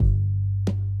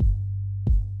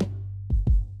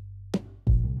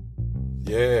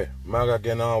Yeah, Maga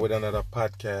again on with another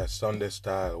podcast, Sunday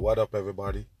Style. What up,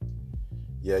 everybody?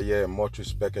 Yeah, much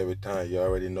respect every time. You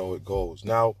already know it goes.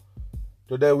 Now,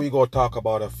 today we go talk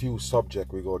about a few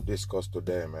subjects we go discuss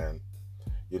today, man.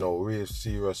 Real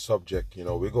serious subject.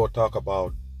 We go talk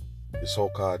about the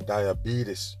so-called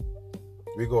diabetes.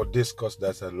 We go discuss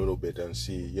that a little bit and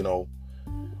see,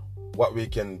 what we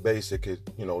can basically,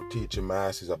 teach the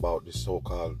masses about the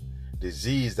so-called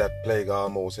disease that plague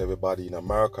almost everybody in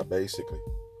America, basically.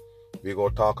 We go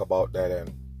talk about that,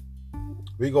 and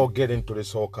we go get into the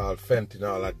so-called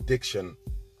fentanyl addiction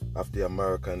of the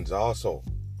Americans also.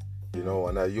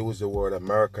 And I use the word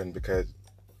American because,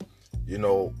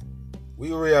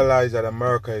 we realize that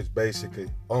America is basically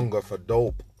hunger for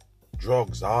dope,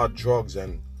 drugs, hard drugs,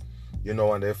 and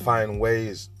they find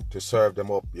ways to serve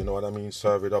them up,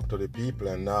 serve it up to the people,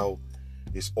 and now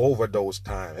it's overdose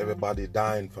time. Everybody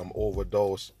dying from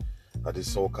overdose of the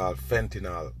so-called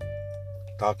fentanyl.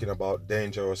 Talking about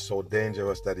dangerous, so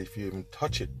dangerous that if you even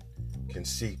touch it, can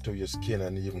seep to your skin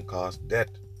and even cause death.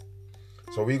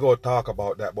 So we go talk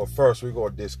about that, but first we go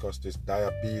discuss this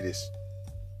diabetes.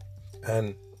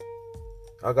 And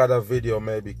I got a video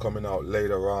maybe coming out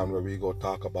later on where we go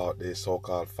talk about this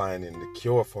so-called finding the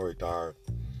cure for it, or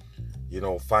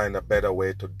find a better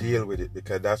way to deal with it,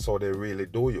 because that's how they really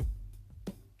do you.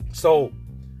 So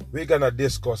we're gonna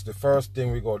discuss, the first thing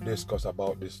we're gonna discuss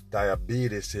about this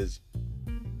diabetes is,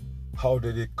 how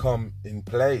did it come in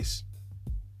place?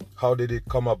 How did it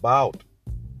come about?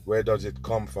 Where does it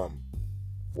come from?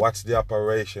 What's the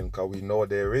operation? Because we know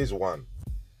there is one.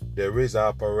 There is an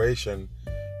operation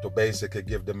to basically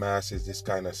give the masses this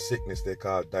kind of sickness they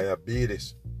call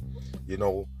diabetes.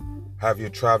 Have you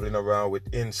traveling around with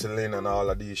insulin and all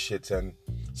of these shits. And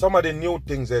some of the new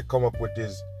things they come up with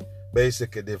is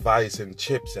basically device and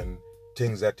chips and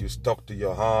things that you stuck to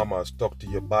your arm or stuck to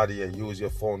your body and use your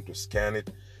phone to scan it,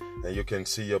 and you can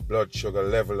see your blood sugar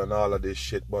level and all of this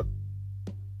shit. But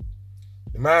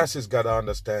the masses got to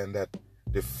understand that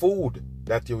the food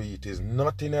that you eat is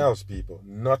nothing else, people.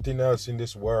 Nothing else in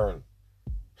this world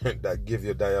that give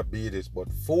you diabetes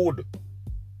but food.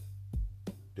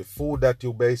 The food that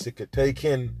you basically take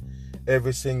in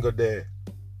every single day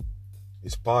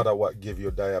is part of what give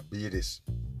you diabetes.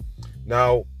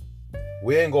 Now,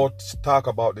 we ain't going to talk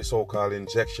about the so-called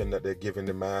injection that they're giving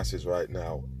the masses right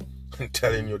now. I'm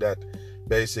telling you that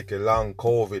basically long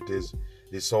COVID is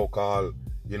the so-called,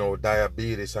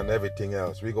 diabetes and everything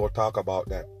else. We go talk about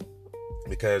that,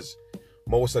 because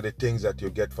most of the things that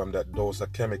you get from that dose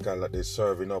of chemical that they're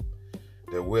serving up,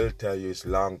 they will tell you it's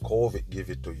long COVID give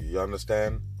it to you. You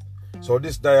understand? So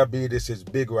this diabetes is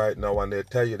big right now, and they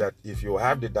tell you that if you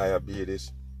have the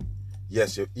diabetes,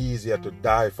 yes, you're easier to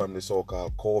die from the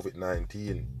so-called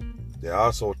COVID-19. They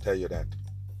also tell you that.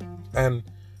 And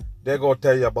they're going to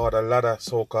tell you about a lot of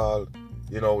so-called,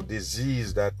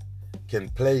 disease that can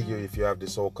plague you if you have the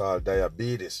so-called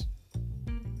diabetes.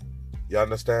 You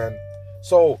understand?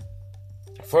 So,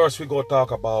 first we go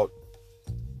talk about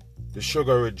the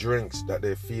sugary drinks that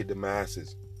they feed the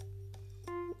masses.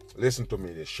 Listen to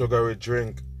me, the sugary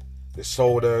drink, the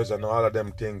sodas and all of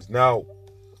them things. Now,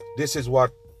 this is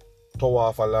what throw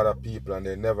off a lot of people, and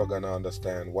they're never going to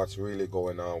understand what's really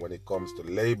going on when it comes to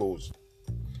labels.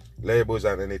 Labels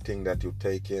and anything that you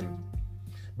take in.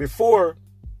 Before,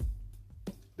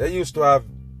 they used to have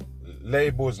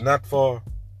labels not for,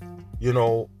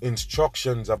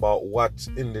 instructions about what's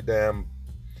in the damn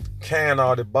can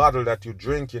or the bottle that you're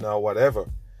drinking or whatever.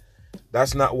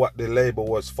 That's not what the label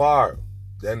was for.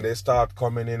 Then they start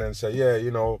coming in and say,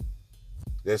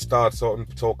 they start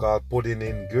so-called putting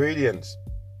ingredients.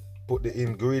 Put the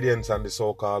ingredients on the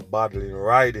so-called bottle in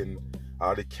writing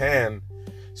or the can,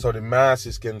 so the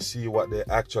masses can see what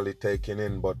they're actually taking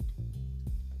in. But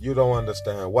you don't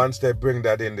understand. Once they bring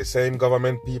that in, the same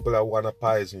government people that want to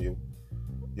poison you,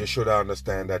 you should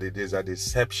understand that it is a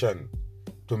deception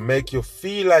to make you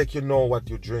feel like you know what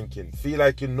you're drinking, feel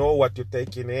like you know what you're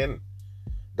taking in.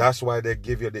 That's why they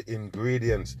give you the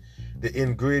ingredients. The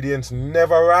ingredients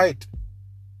never right.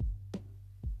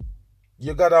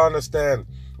 You got to understand.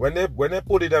 When they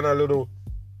put it on a little,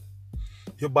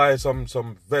 you buy some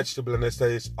vegetable and they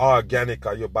say it's organic,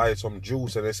 or you buy some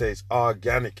juice and they say it's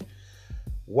organic.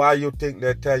 Why you think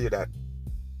they tell you that?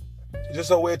 It's just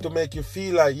a way to make you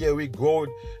feel like, we grow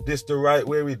this the right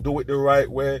way, we do it the right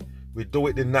way, we do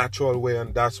it the natural way,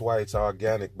 and that's why it's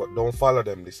organic. But don't follow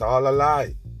them. It's all a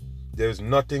lie. There's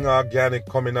nothing organic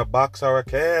come in a box or a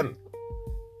can.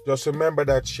 Just remember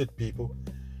that shit, people.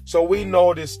 So we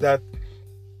notice that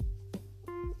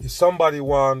if somebody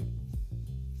want,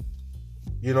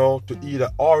 to eat an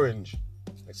orange,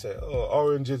 They say, oh,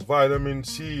 orange is vitamin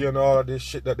C and all of this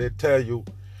shit that they tell you.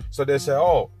 So they say,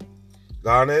 oh,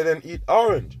 go ahead and eat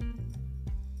orange.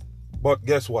 But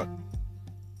guess what?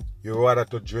 You rather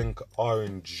to drink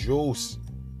orange juice.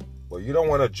 But you don't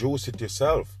want to juice it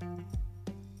yourself.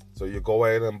 So you go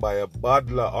ahead and buy a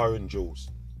bottle of orange juice.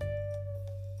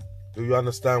 Do you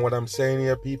understand what I'm saying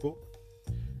here, people?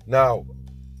 Now,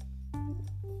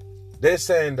 they're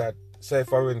saying that, say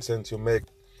for instance,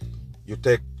 you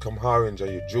take some orange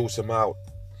and you juice them out.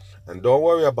 And don't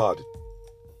worry about it.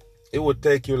 It would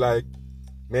take you like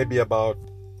maybe about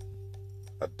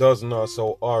a dozen or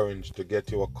so orange to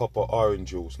get you a cup of orange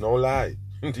juice. No lie.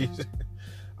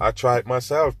 I try it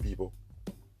myself, people.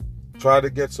 Try to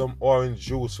get some orange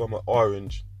juice from an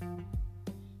orange.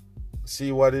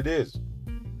 See what it is.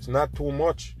 It's not too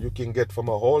much you can get from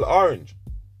a whole orange.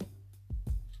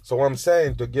 So I'm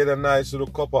saying, to get a nice little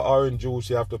cup of orange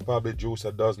juice, you have to probably juice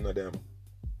a dozen of them.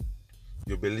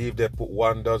 You believe they put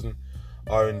 1 dozen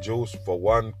orange juice for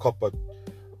 1 cup of...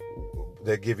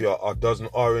 They give you a dozen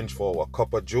orange for a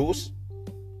cup of juice?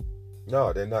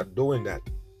 No, they're not doing that.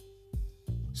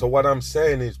 So what I'm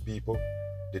saying is, people,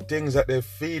 the things that they're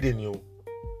feeding you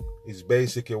is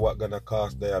basically what gonna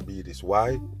cause diabetes.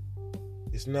 Why?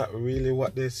 It's not really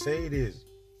what they say it is.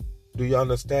 Do you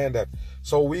understand that?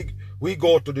 So we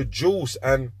go to the juice,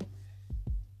 and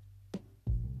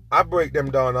I break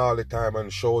them down all the time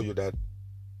and show you that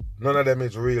none of them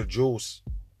is real juice.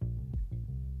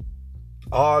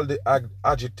 All the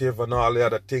adjective and all the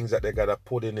other things that they gotta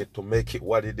put in it to make it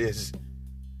what it is,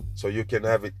 so you can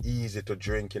have it easy to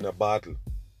drink in a bottle.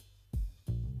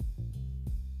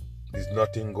 There's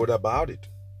nothing good about it.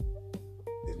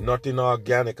 There's nothing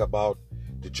organic about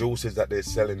the juices that they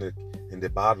sell in the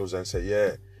bottles and say,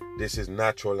 yeah, this is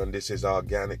natural and this is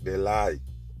organic. They lie.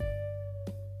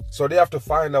 So they have to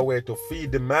find a way to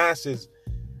feed the masses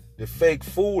the fake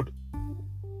food.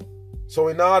 So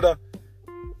in order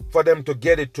for them to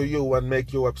get it to you and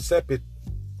make you accept it,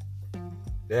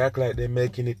 they act like they're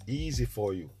making it easy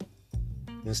for you.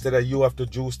 Instead of you have to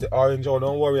juice the orange, oh,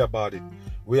 don't worry about it.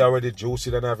 We already juice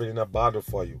it and have it in a bottle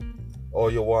for you.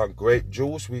 Or you want grape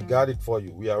juice, we got it for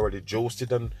you. We already juiced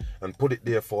it and put it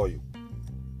there for you.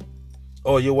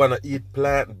 Or you want to eat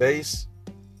plant-based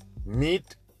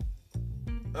meat?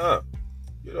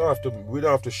 We don't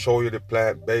have to show you the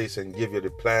plant-based and give you the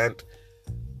plant.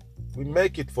 We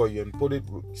make it for you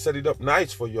and set it up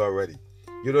nice for you already.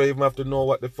 You don't even have to know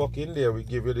what the fuck in there. We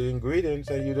give you the ingredients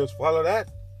and you just follow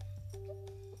that.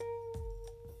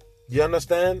 You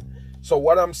understand? So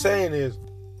what I'm saying is,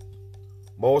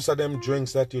 most of them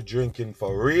drinks that you're drinking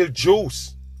for real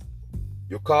juice,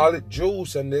 you call it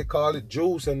juice and they call it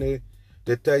juice and they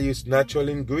tell you it's natural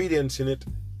ingredients in it.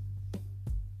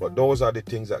 But those are the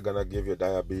things that are going to give you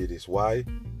diabetes. Why?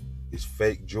 It's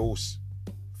fake juice.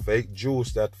 Fake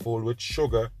juice that full with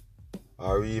sugar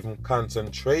or even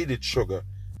concentrated sugar,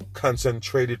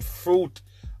 concentrated fruit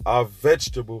or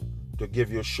vegetable to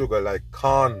give you sugar, like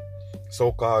corn,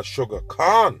 so-called sugar.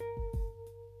 Corn.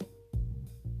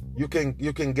 You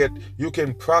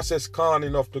can process corn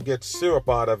enough to get syrup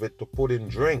out of it to put in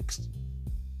drinks.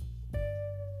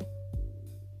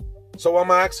 So I'm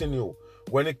asking you,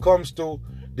 when it comes to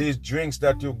these drinks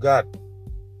that you got,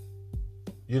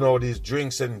 these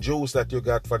drinks and juice that you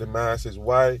got for the masses,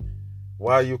 why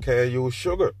you can't use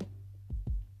sugar?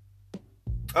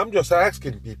 I'm just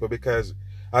asking people, because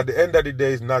at the end of the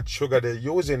day, it's not sugar they're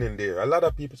using in there. A lot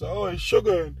of people say, oh, it's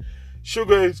sugar.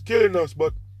 Sugar is killing us.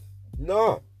 But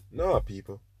no,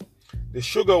 people. The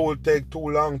sugar will take too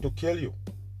long to kill you.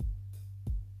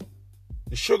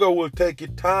 The sugar will take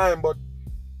it time, but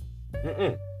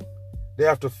they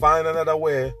have to find another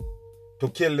way to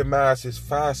kill the masses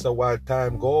faster while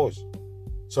time goes.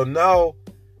 So now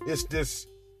it's this,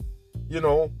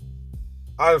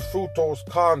 high fructose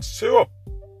corn syrup.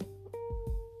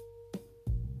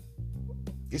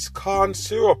 It's corn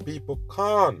syrup, people.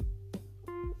 Corn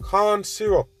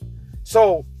syrup.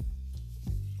 So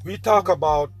we talk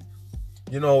about,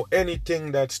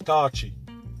 anything that's starchy,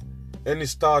 any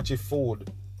starchy food,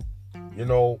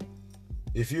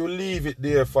 if you leave it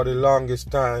there for the longest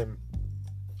time,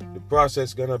 the process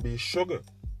is gonna be sugar.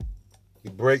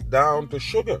 It break down to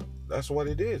sugar. That's what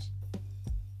it is.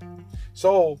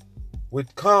 So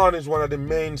with corn is one of the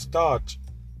main starch.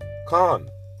 Corn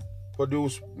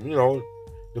produce, the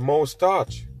most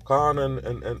starch. Corn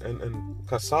and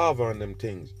cassava and them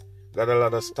things got a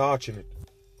lot of starch in it.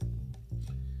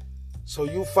 So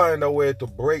you find a way to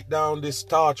break down this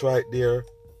starch right there,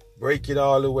 break it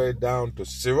all the way down to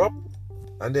syrup,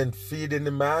 and then feeding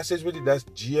the masses with it. That's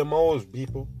GMOs,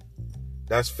 people.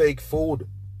 That's fake food.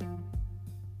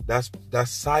 That's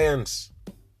science.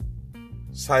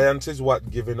 Science is what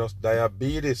giving us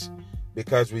diabetes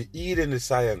because we eat in the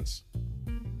science.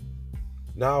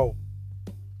 Now,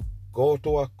 go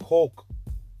to a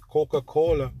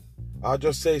Coca-Cola, I'll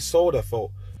just say soda,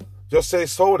 just say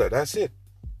soda, that's it.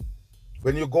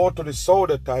 When you go to the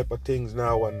soda type of things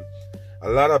now, and a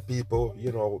lot of people,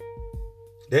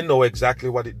 they know exactly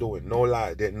what they're doing. No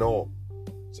lie, they know.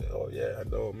 Say, oh yeah, I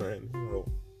know, man.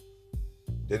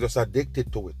 They're just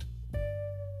addicted to it.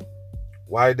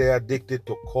 Why they addicted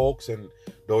to Cokes and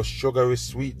those sugary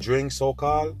sweet drinks,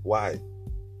 so-called? Why?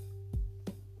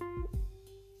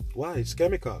 Why? It's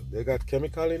chemical. They got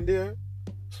chemical in there.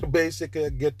 So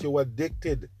basically, get you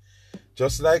addicted.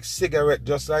 Just like cigarette,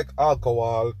 just like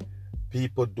alcohol,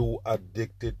 people do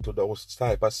addicted to those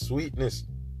type of sweetness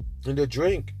in the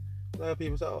drink. A lot of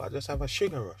people say, oh, I just have a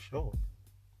sugar rush. Oh,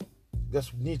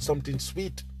 just need something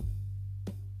sweet.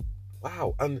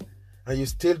 Wow. And you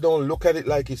still don't look at it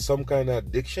like it's some kind of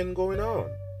addiction going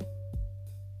on.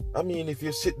 I mean, if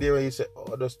you sit there and you say,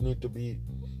 oh, I just need to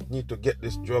get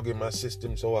this drug in my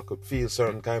system so I could feel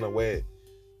certain kind of way.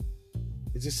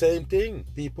 It's the same thing,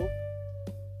 people.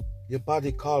 Your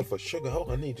body called for sugar. Oh,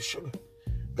 I need the sugar.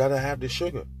 Gotta have the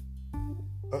sugar.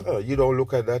 You don't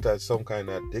look at that as some kind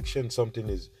of addiction. Something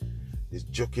is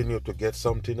joking you to get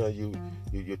something, or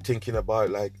you're thinking about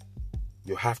it like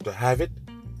you have to have it.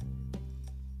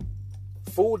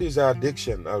 Food is an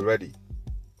addiction already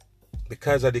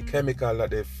because of the chemical that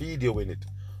they feed you in it.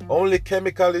 Only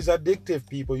chemical is addictive,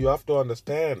 people. You have to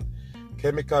understand.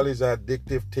 Chemical is an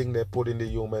addictive thing they put in the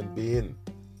human being.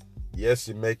 Yes,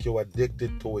 it make you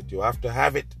addicted to it. You have to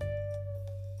have it.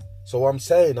 So I'm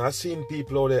saying, I've seen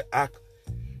people out there act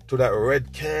to that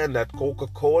red can, that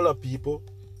Coca-Cola, people.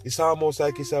 It's almost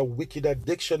like it's a wicked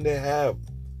addiction they have.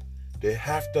 They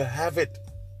have to have it.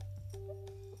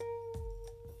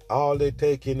 All they're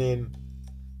taking in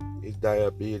is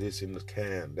diabetes in the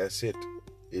can. That's it.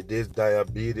 It is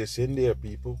diabetes in there,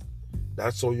 people.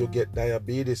 That's how you get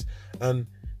diabetes. And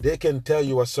they can tell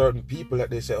you a certain people that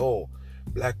they say, oh,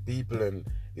 black people and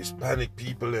Hispanic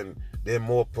people, and they're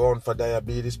more prone for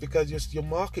diabetes because you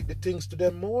market the things to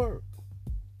them more.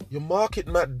 You market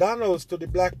McDonald's to the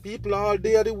black people all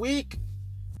day of the week.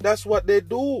 That's what they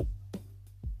do.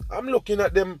 I'm looking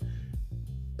at them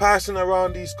passing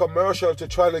around these commercials to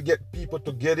try to get people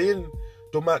to get in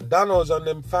to McDonald's and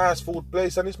them fast food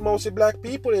place, and it's mostly black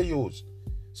people they use.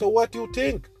 So what do you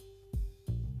think?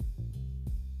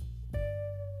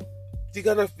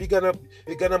 You're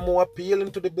gonna more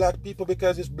appealing to the black people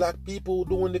because it's black people who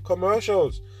doing the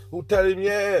commercials, who tell them,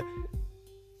 yeah,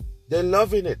 they're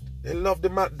loving it. They love the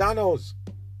McDonald's.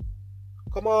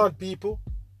 Come on, people.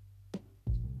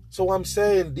 So I'm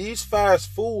saying these fast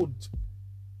foods.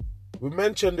 We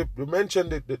mentioned the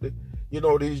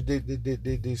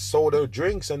these soda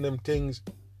drinks and them things,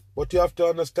 but you have to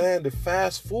understand the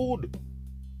fast food.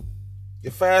 The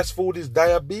fast food is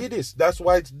diabetes. That's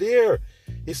why it's there.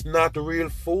 It's not real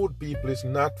food, people. It's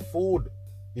not food.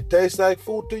 It tastes like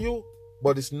food to you,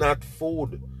 but it's not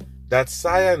food. That's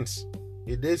science.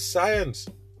 It is science.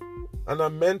 And I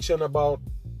mentioned about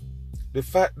the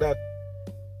fact that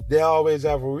they always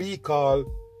have recall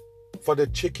for the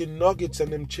chicken nuggets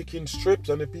and them chicken strips,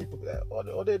 and the people,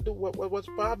 what they do? What's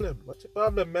the problem? What's the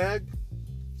problem, Mag?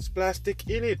 It's plastic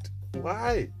in it.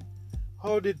 Why?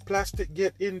 How did plastic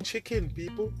get in chicken,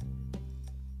 people?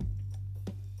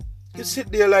 You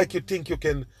sit there like you think you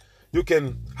can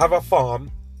have a farm,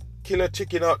 kill a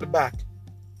chicken out the back,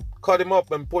 cut him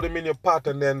up and put him in your pot,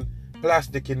 and then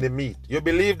plastic in the meat. You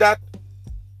believe that?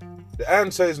 The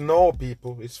answer is no,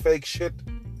 people. It's fake shit.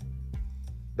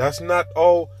 That's not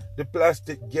how the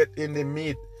plastic get in the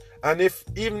meat. And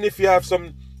even if you have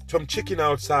some chicken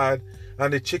outside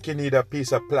and the chicken need a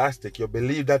piece of plastic, you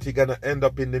believe that it's gonna end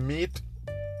up in the meat?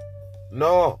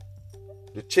 No.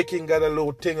 The chicken got a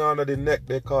little thing under the neck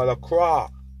they call a craw.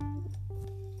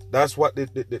 That's what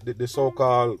the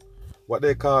so-called, what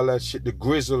they call that shit, the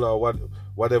grizzle or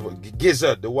whatever,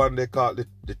 gizzard, the one they call, the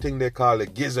thing they call a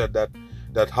gizzard,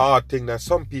 that hard thing that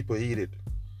some people eat it.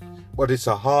 But it's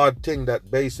a hard thing that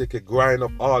basically grind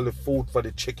up all the food for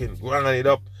the chicken, grind it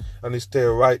up, and it stay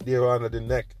right there under the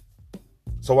neck.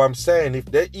 So I'm saying, if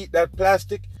they eat that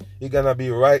plastic, it's gonna be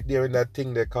right there in that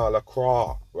thing they call a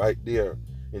craw, right there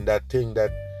in that thing,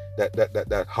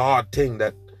 that hard thing,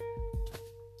 that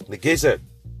the gizzard.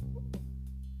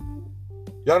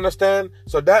 You understand?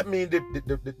 So that means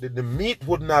the meat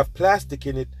wouldn't have plastic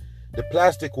in it. The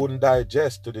plastic wouldn't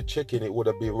digest to the chicken. It would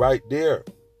be right there.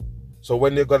 So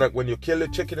when you kill the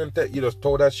chicken and you just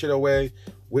throw that shit away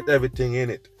with everything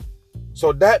in it.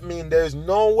 So that means there's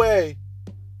no way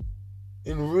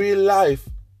in real life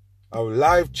a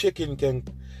live chicken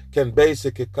can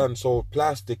basically console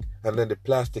plastic, and then the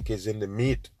plastic is in the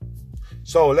meat.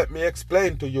 So let me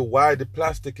explain to you why the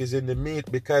plastic is in the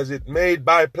meat, because it's made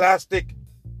by plastic.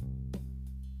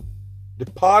 The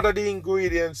part of the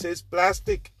ingredients is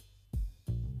plastic.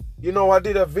 You know, I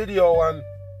did a video on,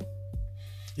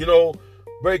 you know,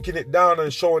 breaking it down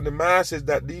and showing the masses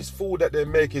that these food that they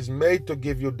make is made to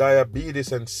give you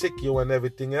diabetes and sick you and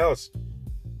everything else.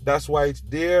 That's why it's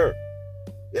there.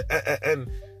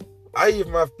 And I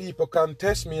even have people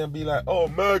contest me and be like, oh,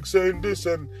 Merg saying this,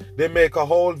 and they make a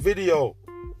whole video.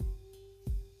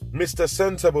 Mr.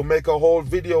 Sensible make a whole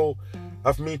video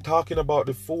of me talking about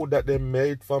the food that they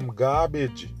made from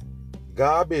garbage.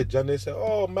 And they say,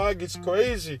 oh, Mag, it's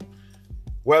crazy.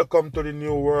 Welcome to the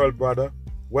new world, brother.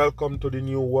 Welcome to the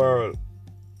new world.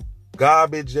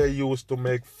 Garbage they use to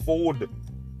make food.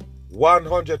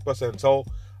 100%. So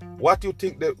what you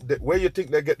think where you think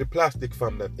they get the plastic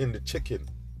from that in the chicken?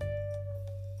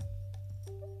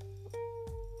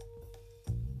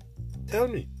 Tell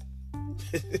me.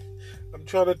 I'm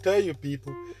trying to tell you,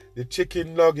 people. The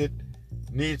chicken nugget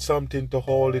needs something to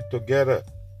hold it together.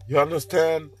 You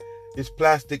understand? It's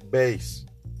plastic base.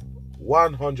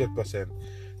 100%.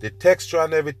 The texture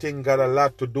and everything got a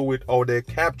lot to do with how they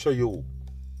capture you.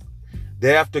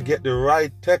 They have to get the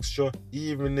right texture,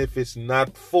 even if it's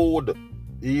not food,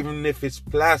 even if it's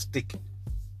plastic.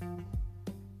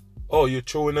 Oh, you're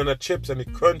chewing on the chips and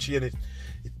it's crunchy and it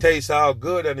tastes all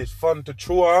good and it's fun to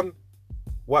chew on.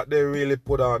 What they really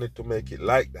put on it to make it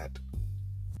like that?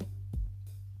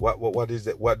 What is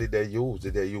it? What did they use?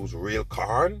 Did they use real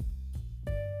corn?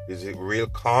 Is it real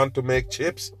corn to make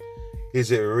chips?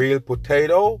 Is it real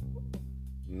potato?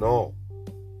 No.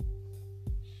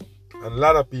 And a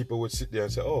lot of people would sit there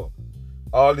and say, oh,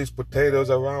 all these potatoes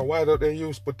around, why don't they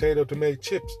use potato to make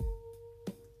chips?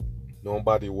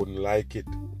 Nobody wouldn't like it.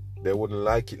 They wouldn't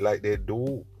like it like they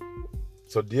do.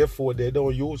 So therefore, they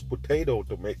don't use potato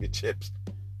to make the chips.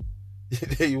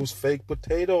 They use fake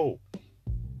potato.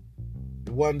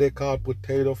 The one they call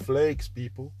potato flakes,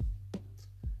 people.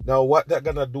 Now, what that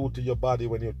gonna do to your body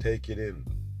when you take it in?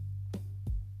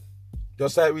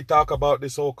 Just like we talk about the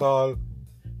so-called,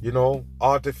 you know,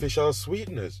 artificial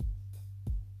sweeteners.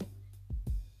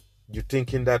 You're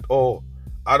thinking that, oh,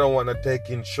 I don't want to take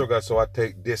in sugar, so I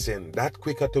take this in. That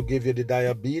quicker to give you the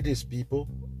diabetes, people.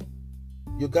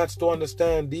 You got to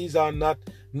understand, these are not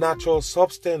natural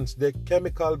substance. They're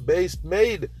chemical-based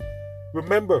made.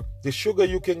 Remember, the sugar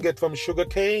you can get from sugar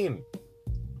cane.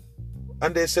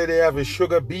 And they say they have the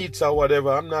sugar beets or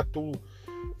whatever. I'm not too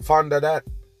fond of that.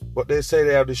 But they say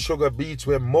they have the sugar beets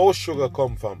where most sugar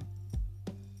come from.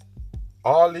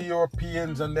 All the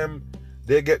Europeans and them,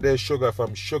 they get their sugar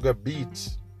from sugar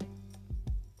beets.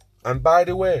 And by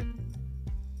the way,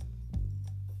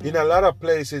 in a lot of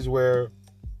places where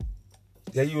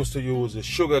they used to use the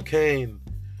sugar cane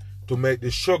to make the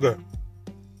sugar,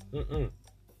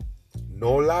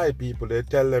 no lie, people. They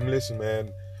tell them, listen,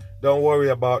 man, don't worry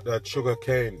about that sugar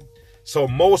cane. So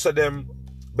most of them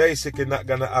basically not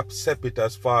gonna accept it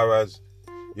as far as,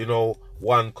 you know,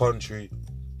 one country,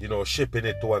 you know, shipping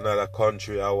it to another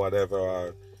country or whatever,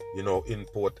 or, you know,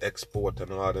 import, export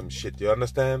and all them shit. You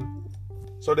understand?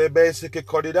 So they basically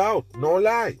cut it out. No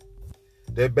lie.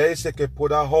 They basically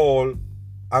put a hole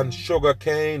on sugar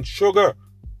cane sugar.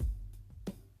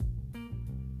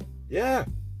 Yeah.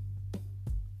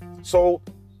 So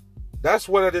that's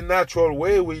one of the natural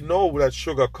way we know that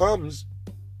sugar comes.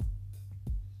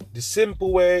 The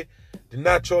simple way, the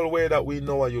natural way that we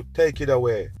know, and you take it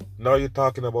away. Now you're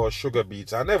talking about sugar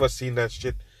beets. I never seen that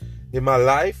shit in my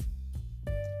life.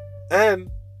 And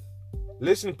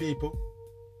listen, people,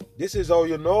 this is how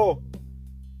you know.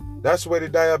 That's where the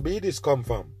diabetes come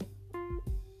from.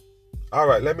 All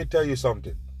right, let me tell you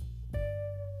something.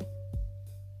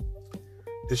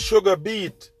 The sugar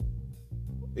beet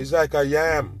is like a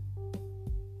yam.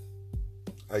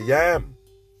 A yam.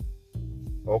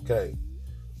 Okay.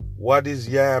 What is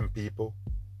yam, people?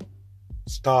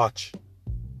 Starch.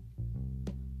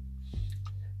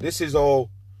 This is all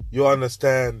you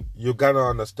understand. You gotta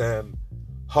understand.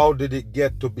 How did it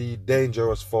get to be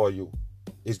dangerous for you?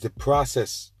 Is the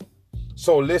process.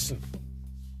 So listen.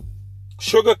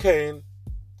 Sugar cane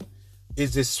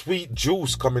is the sweet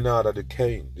juice coming out of the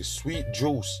cane. The sweet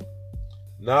juice.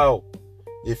 Now,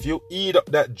 if you eat up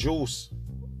that juice,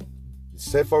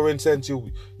 say for instance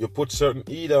you put certain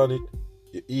heat on it,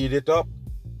 you eat it up,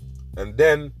 and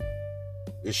then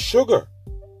it's sugar.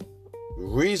 The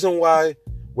reason why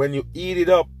when you eat it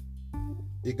up,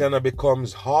 it gonna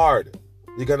becomes hard.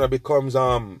 It gonna becomes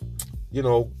melty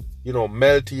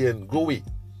and gluey.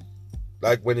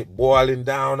 Like when it boiling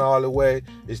down all the way,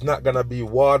 it's not gonna be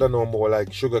water no more,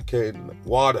 like sugarcane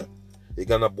water. It's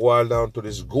gonna boil down to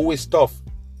this gooey stuff,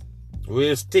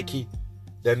 real sticky.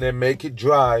 Then they make it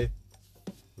dry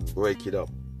and break it up.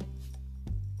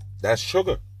 That's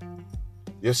sugar.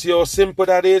 You see how simple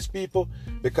that is, people?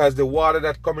 Because the water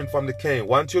that's coming from the cane,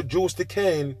 once you juice the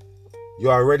cane, you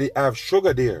already have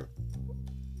sugar there.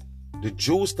 The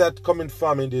juice that's coming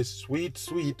from it is sweet.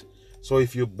 So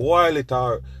if you boil it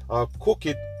or cook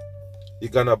it,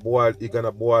 it's gonna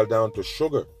boil down to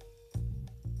sugar.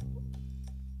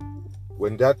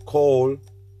 When that cold,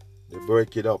 they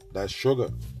break it up. That's sugar.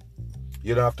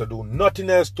 You don't have to do nothing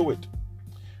else to it.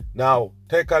 Now,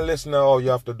 take a listen how you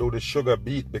have to do the sugar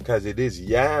beet, because it is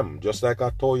yam. Just like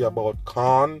I told you about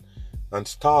corn and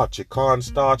starch. The corn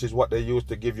starch is what they use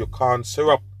to give you corn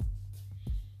syrup.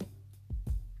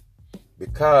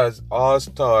 Because all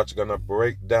starch gonna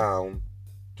break down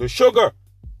to sugar.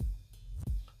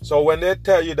 So when they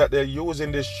tell you that they're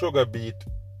using this sugar beet,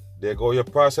 they go your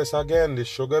process again. The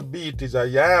sugar beet is a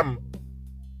yam.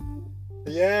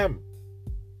 A yam.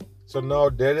 So now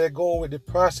there they go with the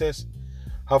process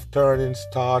of turning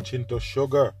starch into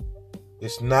sugar.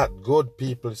 It's not good,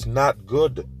 people. It's not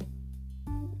good.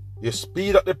 You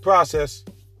speed up the process,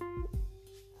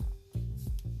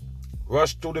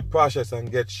 rush through the process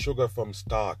and get sugar from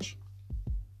starch.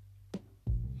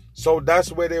 So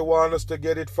that's where they want us to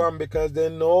get it from, because they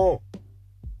know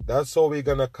that's how we're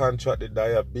gonna contract the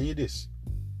diabetes,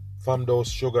 from those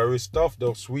sugary stuff,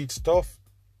 those sweet stuff.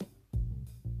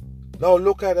 Now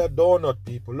look at a donut,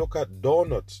 people. Look at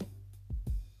donuts.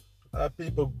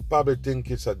 People probably think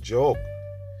it's a joke.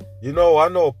 You know, I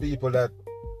know people that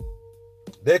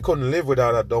they couldn't live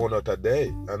without a donut a day,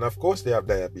 and of course they have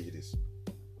diabetes.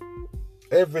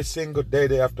 Every single day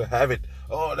they have to have it.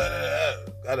 Oh,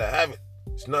 gotta have it.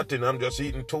 It's nothing. I'm just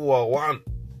eating 2 or 1.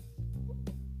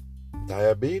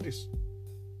 Diabetes.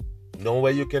 No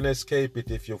way you can escape it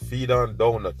if you feed on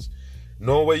donuts.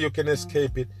 No way you can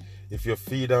escape it if you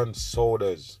feed on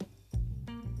sodas.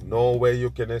 No way you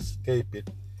can escape it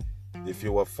if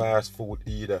you're a fast food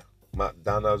eater.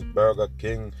 McDonald's, Burger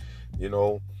King,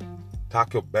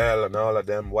 Taco Bell and all of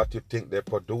them. What you think they're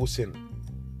producing?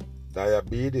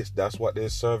 Diabetes. That's what they're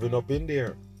serving up in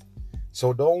there.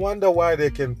 So don't wonder why they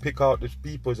can pick out these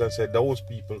people and say those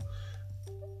people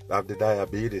have the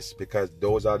diabetes, because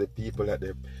those are the people that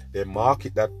they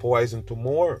market that poison to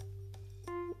more.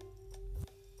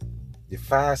 The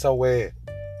faster way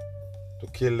to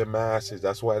kill the masses.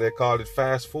 That's why they call it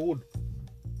fast food.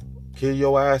 Kill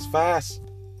your ass fast.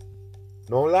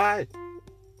 No lie.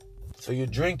 So you're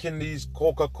drinking these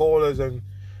Coca-Colas and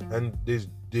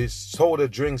these soda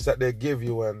drinks that they give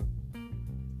you, and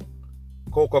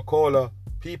Coca-Cola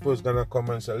people is gonna come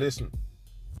and say, listen,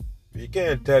 we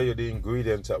can't tell you the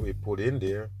ingredients that we put in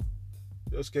there.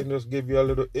 Just give you a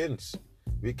little hints.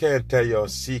 We can't tell you a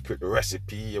secret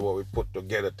recipe what we put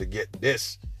together to get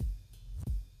this.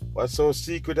 What's so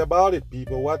secret about it,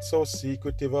 people? What's so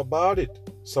secretive about it?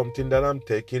 Something that I'm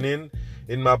taking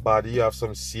in my body, you have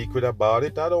some secret about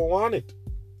it? I don't want it.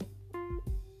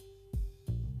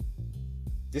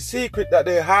 The secret that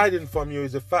they're hiding from you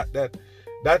is the fact that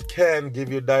can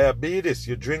give you diabetes.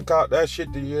 You drink out that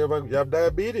shit, you have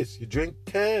diabetes. You drink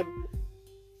a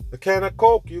can of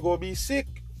Coke, you're going to be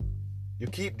sick. You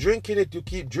keep drinking it, you're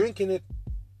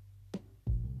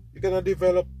going to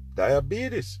develop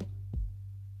diabetes.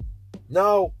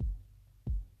 Now,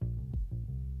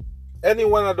 any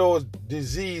one of those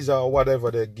disease or whatever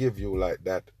they give you like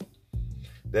that,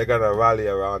 they're going to rally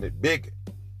around it big.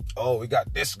 Oh, we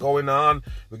got this going on.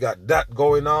 We got that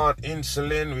going on.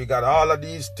 Insulin. We got all of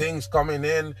these things coming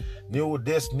in. New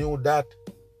this, new that.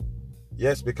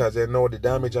 Yes, because they know the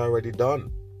damage already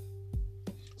done.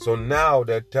 So now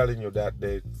they're telling you that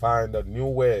they find a new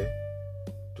way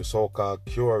to so-called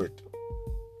cure it.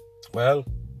 Well,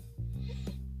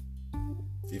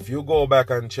 if you go back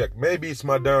and check, maybe it's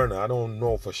Moderna. I don't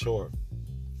know for sure.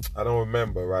 I don't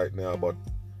remember right now, but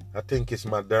I think it's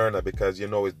Moderna, because,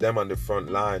 it's them on the front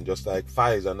line, just like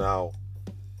Pfizer now,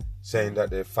 saying that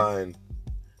they find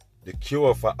the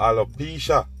cure for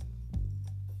alopecia.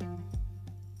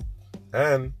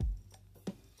 And,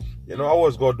 I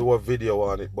was going to do a video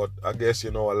on it, but I guess,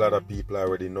 a lot of people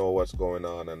already know what's going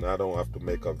on, and I don't have to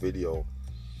make a video.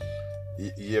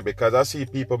 Yeah, because I see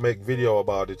people make video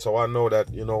about it, so I know that,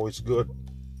 it's good.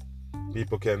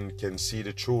 People can see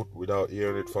the truth without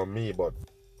hearing it from me, but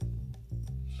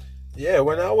yeah,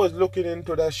 when I was looking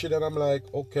into that shit, and I'm like,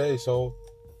 okay, so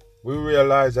we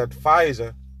realized that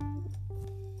Pfizer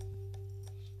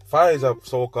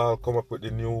so-called come up with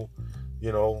the new,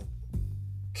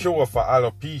 cure for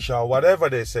alopecia or whatever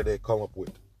they say they come up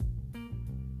with.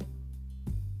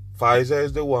 Pfizer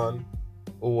is the one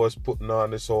who was putting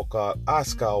on the so-called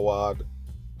Oscar award.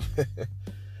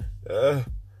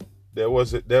 There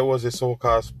was a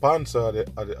so-called sponsor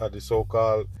of the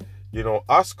so-called,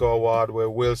 Oscar award where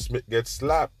Will Smith gets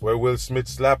slapped, where Will Smith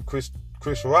slapped Chris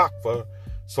Rock for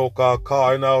so-called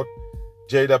calling out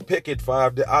Jada Pinkett for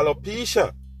having the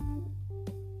alopecia.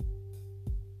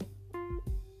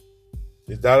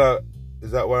 Is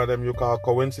that one of them you call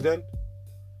coincidence?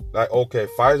 Like, okay,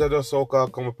 Pfizer just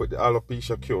so-called come up with the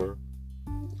alopecia cure.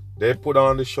 They put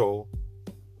on the show.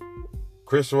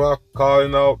 Chris Rock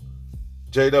calling out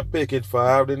Jada Pinkett for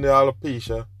having the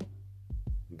alopecia.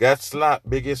 Got slapped,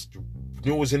 biggest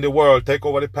news in the world. Take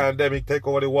over the pandemic, take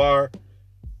over the war.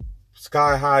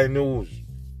 Sky high news.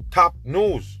 Top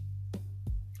news.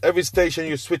 Every station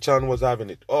you switch on was having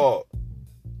it. Oh,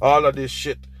 all of this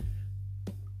shit.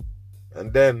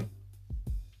 And then,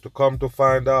 to come to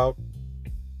find out,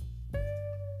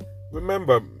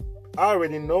 remember, I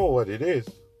already know what it is.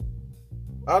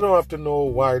 I don't have to know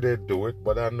why they do it,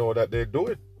 but I know that they do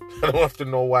it. I don't have to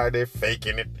know why they're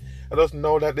faking it. I just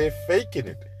know that they're faking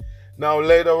it. Now,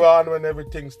 later on, when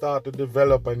everything starts to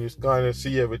develop and you kind of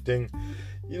see everything,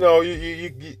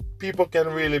 you people can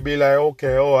really be like,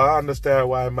 okay, I understand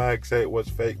why Mike said it was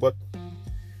fake. But,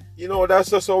 that's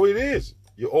just how it is.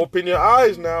 You open your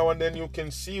eyes now and then you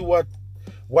can see what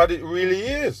it really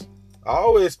is. I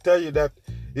always tell you that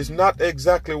it's not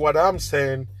exactly what I'm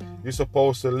saying you're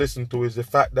supposed to listen to. Is the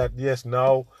fact that, yes,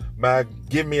 now, man,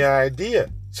 give me an idea.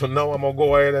 So now I'm going to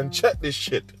go ahead and check this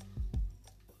shit.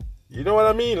 You know what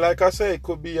I mean? Like I say, it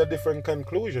could be a different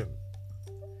conclusion.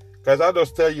 Because I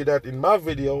just tell you that in my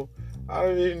video, I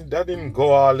didn't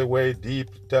go all the way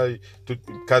deep to tell you,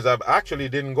 because I actually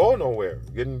didn't go nowhere.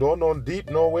 Didn't go no deep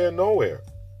nowhere.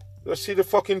 Just see the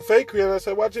fucking fakery and I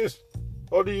said, watch this.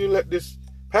 How do you let this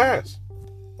pass?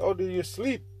 How do you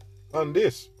sleep on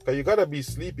this? Because you got to be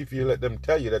asleep if you let them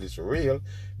tell you that it's real.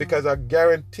 Because I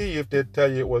guarantee you if they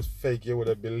tell you it was fake, you would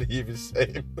have believed the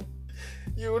same.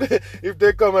 If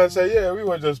they come and say, yeah, we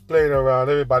were just playing around,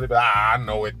 everybody be, I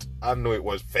know it. I knew it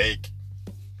was fake.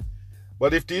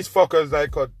 But if these fuckers,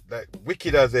 like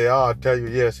wicked as they are, tell you,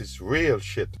 yes, it's real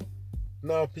shit.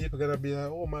 Now people going to be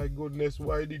like, oh my goodness,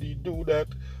 why did he do that?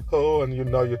 Oh, and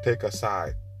you take a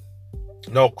side.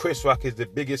 No, Chris Rock is the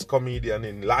biggest comedian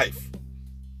in life.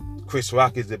 Chris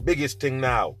Rock is the biggest thing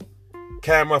now.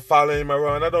 Camera following him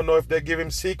around. I don't know if they give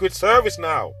him Secret Service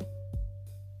now.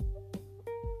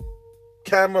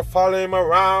 Camera following him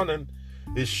around and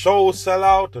his shows sell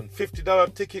out and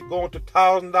 $50 ticket going to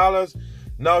 $1,000.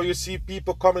 Now you see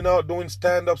people coming out doing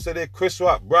stand-ups, say they're Chris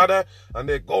Rock brother, and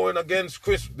they're going against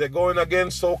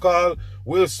so-called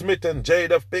Will Smith and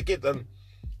Jada Pinkett, and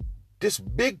this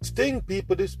big thing,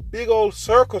 people, this big old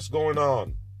circus going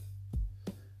on.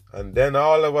 And then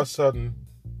all of a sudden,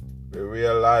 we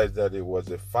realized that it was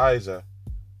the Pfizer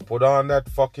put on that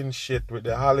fucking shit with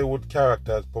the Hollywood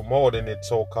characters promoting it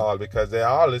so-called, because they're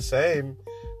all the same.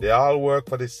 They all work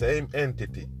for the same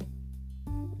entity.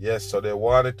 Yes, so they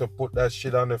wanted to put that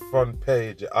shit on the front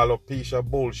page, the alopecia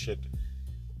bullshit.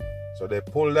 So they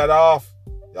pulled that off.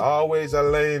 They always are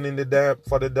laying in the damn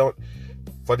for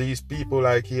these people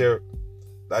like here,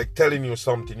 like telling you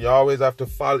something. You always have to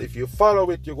follow. If you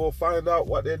follow it, you go find out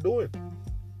what they're doing.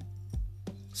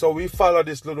 So we follow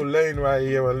this little lane right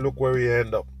here and look where we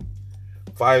end up.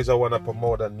 Pfizer want to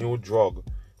promote a new drug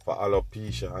for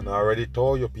alopecia. And I already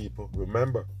told you people,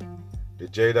 remember, the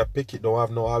Jada Pinkett don't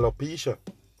have no alopecia.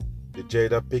 The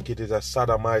Jada Pinkett is a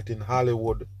sodomite in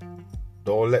Hollywood.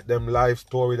 Don't let them life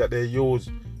story that they use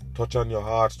touch on your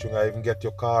heartstring or even get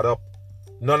you caught up.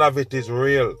 None of it is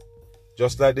real.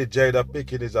 Just like the Jada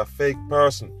Pinkett is a fake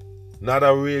person, not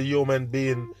a real human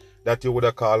being that you would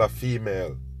have called a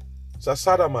female. It's a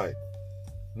sodomite.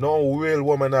 No real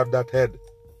woman have that head.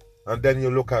 And then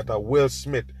you look at a Will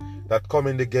Smith that come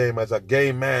in the game as a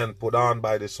gay man put on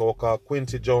by the so-called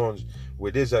Quincy Jones,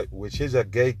 which is a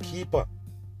gatekeeper.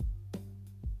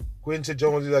 Quincy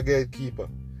Jones is a gatekeeper.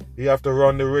 He have to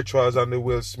run the rituals on the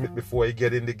Will Smith before he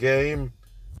get in the game.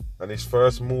 And his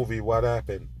first movie, what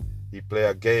happened? He play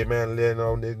a gay man laying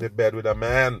on in the bed with a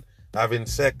man having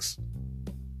sex.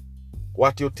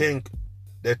 What you think?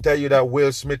 They tell you that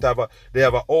Will Smith have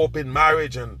an open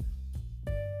marriage and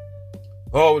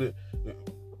Jada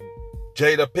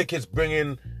Pinkett's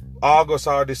bringing August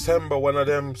or December one of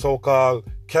them so-called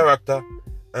character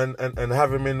and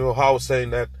have him in the house saying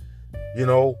that,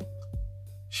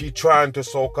 she trying to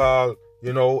so-called,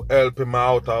 help him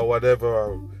out or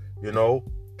whatever,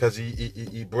 because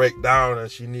he break down and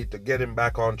she need to get him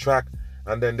back on track.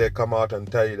 And then they come out and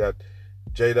tell you that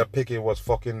Jada Pinkett was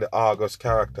fucking the August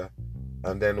character.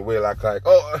 And then Will act like,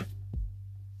 oh,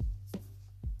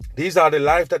 these are the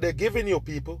life that they're giving you,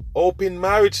 people. Open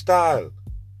marriage style.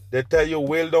 They tell you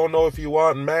Will don't know if you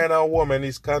want man or woman.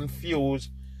 He's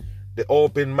confused. The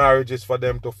open marriage is for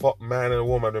them to fuck man and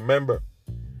woman. Remember,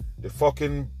 the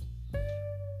fucking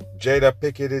Jada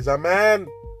Pinkett is a man.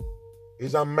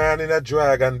 He's a man in a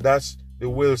drag, and that's the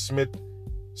Will Smith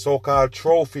so-called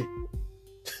trophy.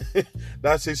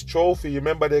 That's his trophy. You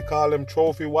remember they call him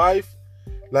trophy wife?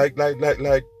 Like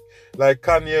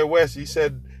Kanye West, he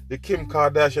said the Kim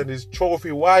Kardashian is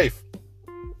trophy wife.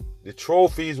 The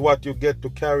trophy is what you get to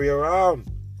carry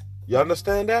around. You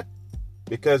understand that?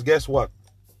 Because guess what?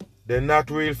 They're not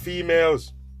real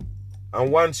females.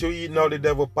 And once you eat now the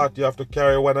devil pot, you have to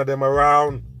carry one of them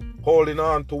around, holding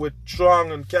on to it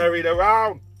strong and carry it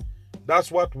around.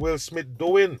 That's what Will Smith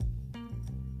doing.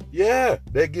 Yeah,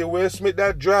 they give Will Smith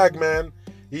that drag, man.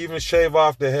 He even shave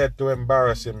off the head to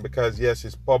embarrass him because, yes,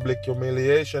 it's public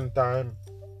humiliation time.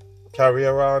 Carry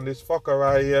around this fucker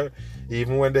right here.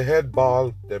 Even when the head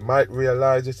bald, they might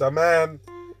realize it's a man.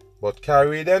 But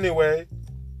carry it anyway.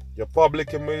 Your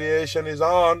public humiliation is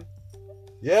on.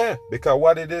 Yeah, because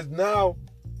what it is now,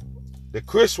 the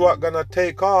Chris Rock gonna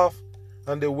take off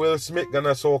and the Will Smith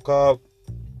gonna so-called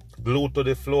glue to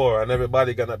the floor and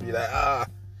everybody gonna be like,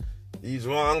 he's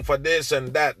wrong for this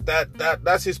and that.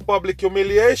 That's his public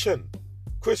humiliation.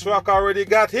 Chris Rock already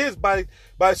got his by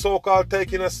so-called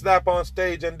taking a slap on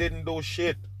stage and didn't do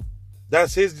shit.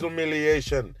 That's his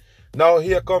humiliation. Now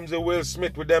here comes the Will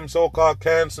Smith with them so-called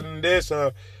canceling this,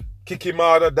 kick him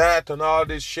out of that and all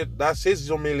this shit. That's his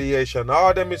humiliation. All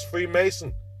of them is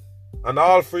Freemason. And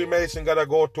all Freemason gotta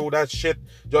go through that shit.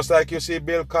 Just like you see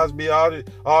Bill Cosby,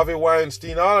 Harvey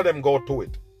Weinstein, all of them go to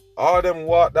it. All of them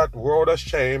walk that road of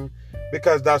shame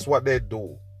because that's what they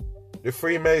do. The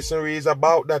Freemasonry is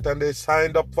about that and they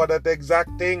signed up for that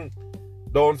exact thing.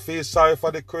 Don't feel sorry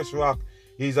for the Chris Rock.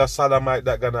 He's a sodomite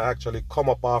that gonna actually come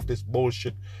up off this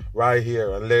bullshit right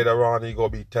here. And later on he gonna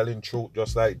be telling truth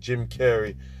just like Jim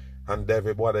Carrey and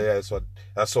everybody else.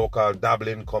 A so-called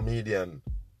dabbling comedian.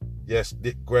 Yes,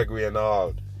 Dick Gregory and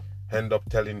all. End up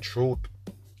telling truth.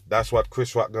 That's what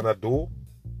Chris Rock gonna do.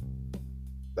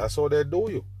 That's how they do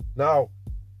you. Now,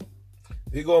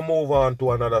 we gonna move on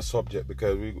to another subject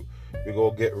because we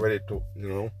gonna get ready to,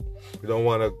 we don't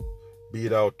want to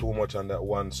beat out too much on that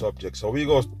one subject. So we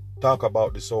gonna talk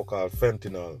about the so-called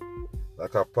fentanyl.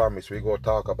 Like I promised, we gonna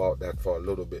talk about that for a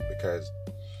little bit because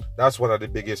that's one of the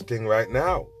biggest thing right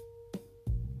now.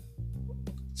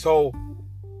 So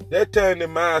they're telling the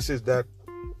masses that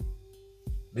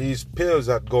these pills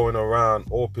that going around,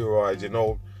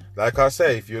 opioids, like I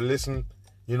say, if you listen,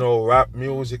 rap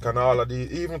music and all of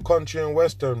these, even country and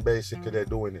western, basically, they're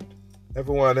doing it.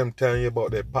 Every one of them telling you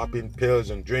about they popping pills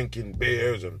and drinking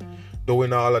beers and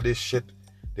doing all of this shit.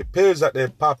 The pills that they're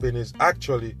popping is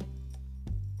actually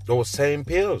those same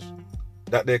pills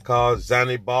that they call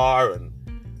Xanibar and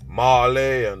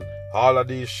Marley and all of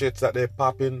these shits that they're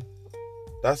popping.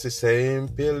 That's the same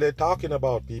pill they're talking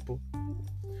about, people.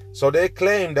 So they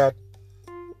claim that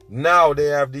now they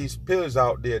have these pills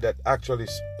out there that actually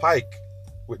spike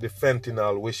with the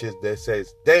fentanyl, which is, they say,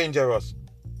 is dangerous.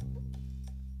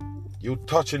 You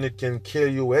touching it can kill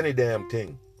you, any damn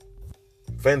thing.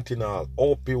 Fentanyl,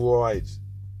 opioids,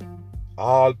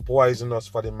 all poisonous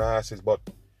for the masses. But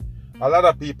a lot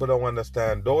of people don't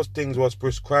understand. Those things was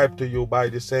prescribed to you by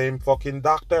the same fucking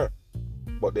doctor.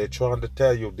 But they're trying to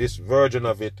tell you this version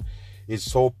of it is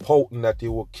so potent that it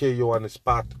will kill you on the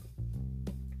spot.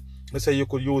 They say you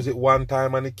could use it one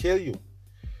time and it kill you.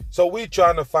 So we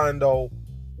trying to find out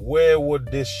where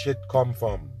would this shit come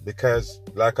from. Because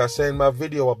like I said in my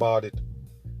video about it,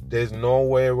 there's no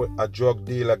way a drug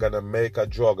dealer gonna make a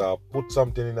drug or put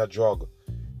something in a drug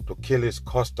to kill his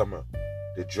customer.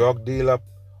 The drug dealer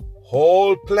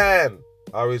whole plan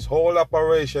or his whole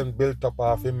operation built up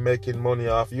off him making money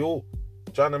off you.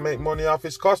 Trying to make money off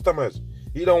his customers.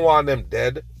 He don't want them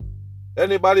dead.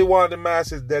 Anybody want the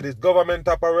masses dead? It's government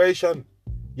operation.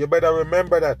 You better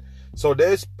remember that. So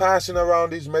they're passing around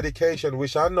these medication,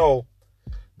 which I know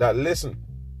that, listen,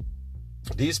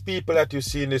 these people that you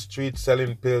see in the street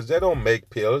selling pills, they don't make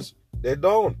pills. They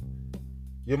don't.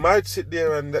 You might sit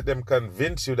there and let them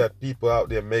convince you that people out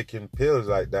there making pills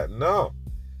like that. No.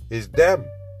 It's them.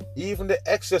 Even the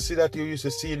ecstasy that you used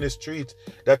to see in the street,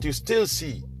 that you still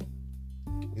see,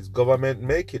 it's government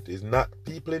make it. It's not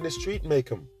people in the street make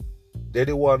them. They're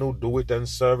the one who do it and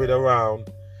serve it around.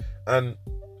 And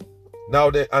now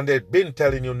they've been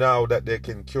telling you now that they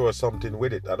can cure something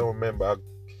with it. I don't remember. I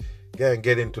can't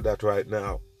get into that right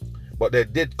now. But they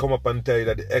did come up and tell you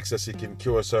that the ecstasy can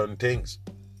cure certain things.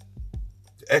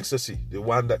 ecstasy, the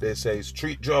one that they say is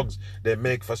street drugs, they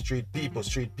make for street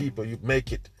people, you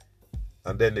make it.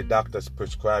 And then the doctor's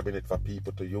prescribing it for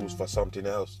people to use for something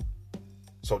else.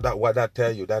 So that what that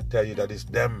tell you? That tell you that it's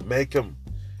them make them.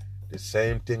 The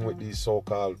same thing with these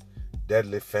so-called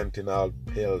deadly fentanyl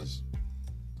pills.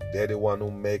 They're the one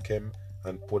who make them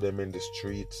and put them in the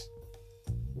streets.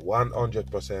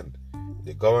 100%.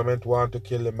 The government want to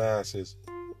kill the masses,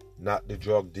 not the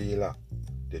drug dealer.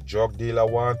 The drug dealer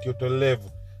want you to live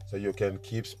so you can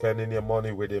keep spending your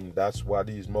money with him. That's what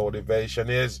his motivation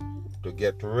is, to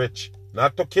get rich,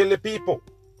 not to kill the people.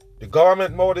 The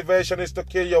government motivation is to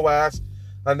kill your ass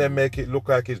and then make it look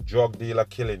like it's drug dealer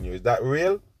killing you. Is that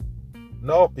real?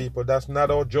 No, people, that's not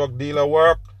how drug dealer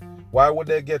work. Why would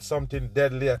they get something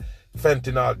deadly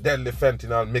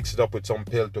fentanyl, mix it up with some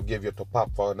pill to give you to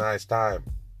pop for a nice time?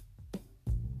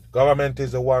 Government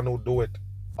is the one who do it.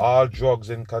 All drugs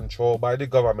in control by the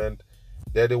government.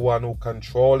 They're the one who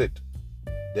control it.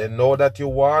 They know that you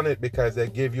want it because they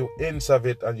give you hints of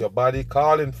it and your body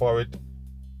calling for it.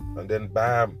 And then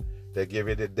bam, they give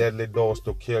you the deadly dose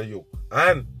to kill you.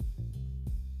 And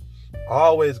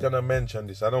always gonna mention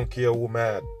this, I don't care who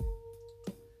mad.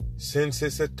 Since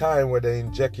it's a time where they're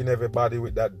injecting everybody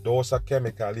with that dose of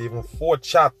chemical, even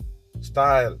 4-shot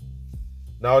style,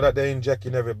 now that they're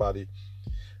injecting everybody,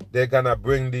 they're gonna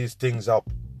bring these things up.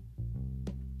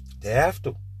 They have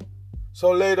to.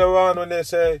 So later on when they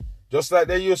say, just like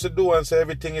they used to do and say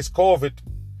everything is COVID,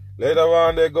 later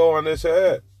on they go and they say,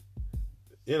 hey,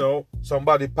 you know,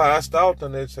 somebody passed out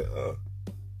and they say, so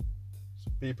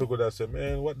people could have said,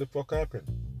 man, what the fuck happened?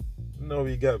 No,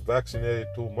 he got vaccinated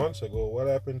 2 months ago. What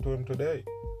happened to him today?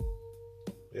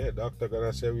 Yeah, doctor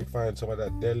gonna say we find some of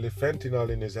that deadly fentanyl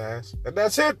in his ass. And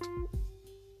that's it.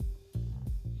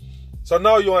 So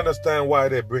now you understand why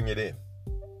they bring it in.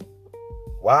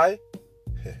 Why?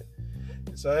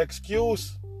 It's an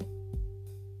excuse.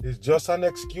 It's just an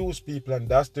excuse, people, and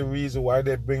that's the reason why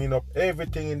they're bringing up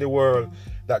everything in the world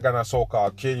that gonna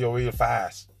so-called kill you real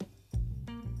fast.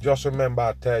 Just remember,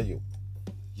 I tell you,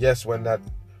 yes, when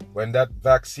that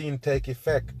vaccine take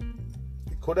effect,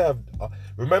 it could have.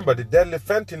 Remember, the deadly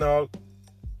fentanyl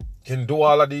can do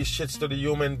all of these shits to the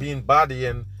human being body,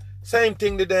 and same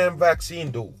thing the damn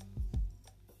vaccine do.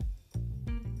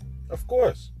 Of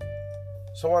course.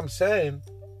 So I'm saying,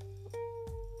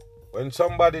 when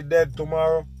somebody dead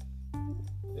tomorrow,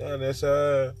 yeah, and they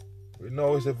say, we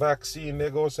know it's a vaccine, they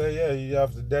go say, yeah, you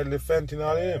have the deadly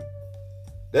fentanyl in him.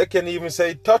 They can even say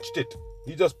he touched it.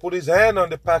 He just put his hand on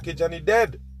the package and he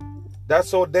dead.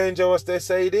 That's how dangerous they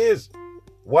say it is.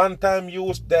 One time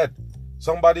use, dead.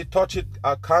 Somebody touch it,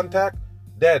 contact,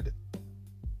 dead.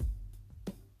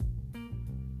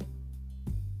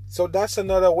 So that's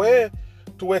another way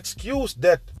to excuse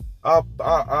death.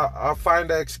 I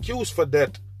find an excuse for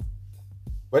death.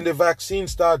 When the vaccine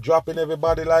start dropping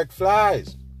everybody like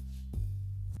flies.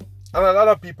 And a lot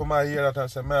of people might hear that and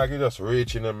say, man, you're just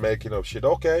reaching and making up shit.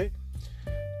 Okay.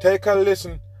 Take a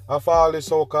listen of all the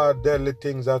so-called deadly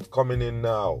things that's coming in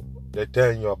now. They're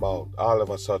telling you about all of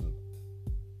a sudden.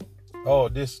 Oh,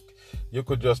 this, you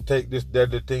could just take this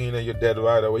deadly thing in and you're dead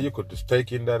right away. You could just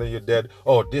take in that and you're dead.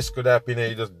 Oh, this could happen and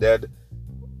you're just dead.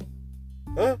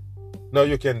 Huh? No,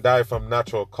 you can die from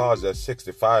natural causes at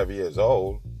 65 years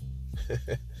old.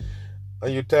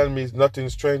 And you tell me nothing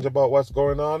strange about what's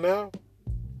going on now?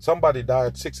 Somebody died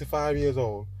at 65 years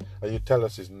old, and you tell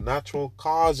us it's natural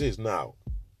causes now.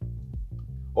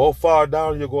 How far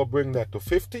down you go bring that to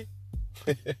 50?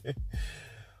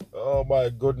 Oh my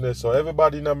goodness. So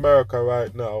everybody in America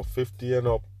right now, 50 and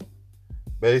up,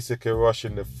 basically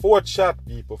rushing the 4th shot,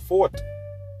 people. 4th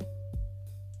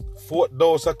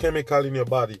dose of chemical in your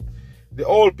body. The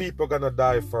old people are gonna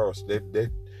die first.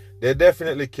 They're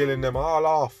definitely killing them all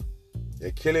off.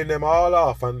 They're killing them all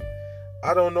off. And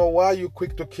I don't know why you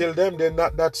quick to kill them. They're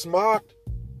not that smart.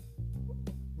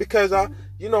 Because I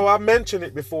mentioned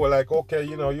it before. Like, okay,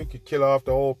 you could kill off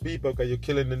the old people because you're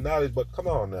killing the knowledge. But come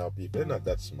on now, people. They're not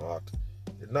that smart.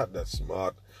 They're not that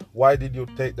smart. Why did you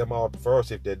take them out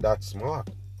first if they're that smart?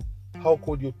 How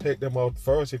could you take them out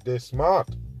first if they're smart?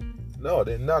 No,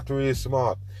 they're not really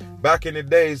smart. Back in the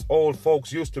days, old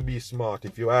folks used to be smart,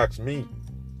 if you ask me.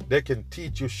 They can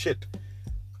teach you shit.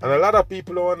 And a lot of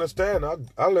people don't understand.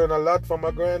 I learned a lot from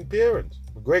my grandparents,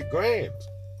 my great-grands.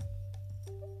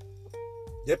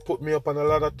 They put me up on a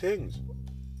lot of things.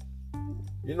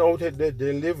 They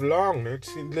live long. They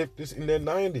lived this in their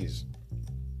 90s.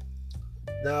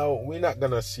 Now, we're not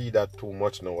going to see that too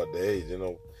much nowadays,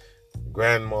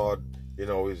 Grandma,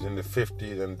 is in the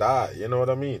 50s and die. You know what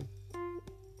I mean?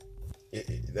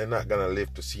 They're not going to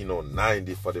live to see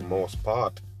 90 for the most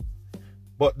part.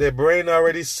 But their brain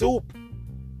already soup.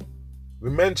 We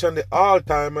mentioned the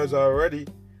Alzheimer's already.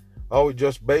 How it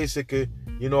just basically,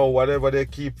 whatever they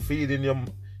keep feeding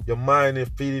your mind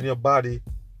and feeding your body,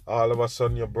 all of a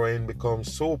sudden your brain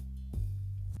becomes soup.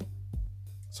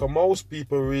 So most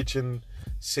people reaching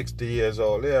 60 years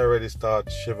old, they already start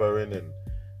shivering and,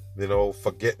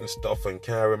 forgetting stuff and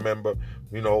can't remember,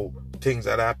 things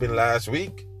that happened last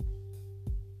week.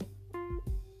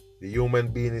 The human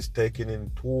being is taking in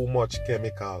too much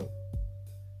chemical,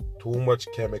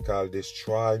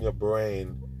 destroying your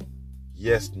brain.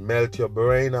 Yes, melt your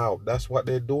brain out. That's what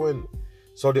they're doing.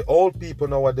 So the old people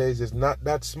nowadays is not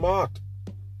that smart.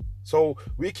 So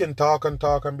we can talk and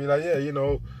be like, yeah,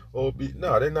 no,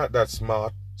 they're not that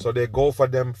smart. So they go for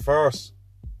them first.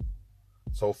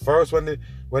 So first when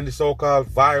the so-called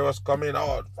virus come in,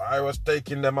 virus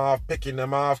taking them off, picking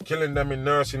them off, killing them in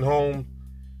nursing homes,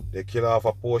 they kill off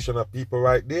a portion of people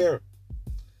right there.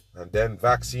 And then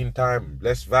vaccine time,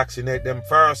 let's vaccinate them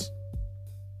first.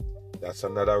 That's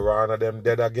another round of them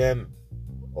dead again.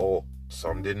 Oh,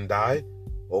 some didn't die.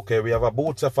 Okay, we have a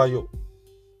booster for you.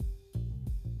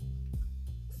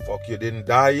 Fuck, you didn't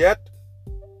die yet?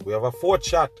 We have a 4th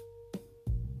shot.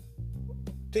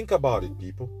 Think about it,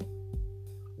 people.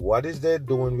 What is they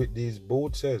doing with these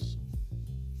boosters?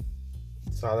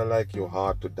 It sounded like you're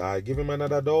hard to die. Give him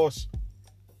another dose.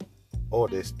 Oh,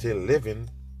 they're still living.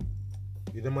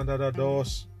 Give them another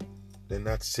dose. They're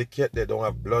not sick yet. They don't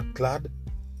have blood clot.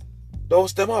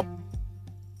 Dose them up.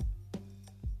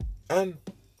 And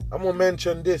I'm going to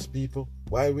mention this, people.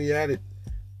 Why we at it.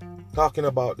 Talking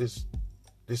about this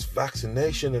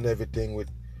vaccination and everything with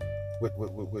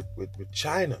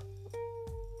China.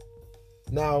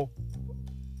 Now,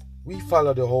 we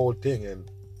follow the whole thing,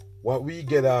 and what we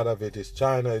get out of it is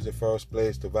China is the first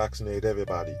place to vaccinate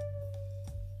everybody.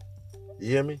 You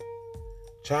hear me?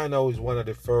 China is one of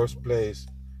the first places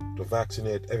to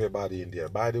vaccinate everybody in there.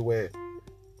 By the way,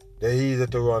 they're easy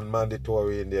to run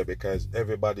mandatory in there because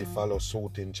everybody follows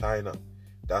suit in China.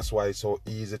 That's why it's so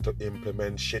easy to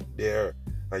implement shit there.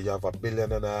 And you have 1.5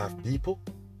 billion people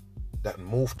that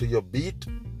move to your beat.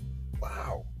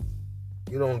 Wow.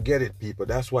 You don't get it, people.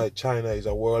 That's why China is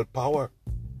a world power.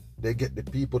 They get the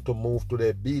people to move to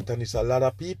their beat, and it's a lot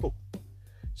of people.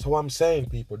 So I'm saying,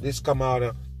 people, this come out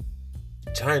of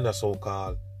China,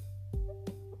 so-called.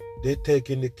 They're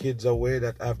taking the kids away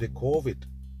that have the COVID.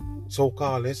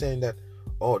 So-called, they're saying that,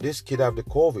 this kid have the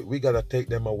COVID. We got to take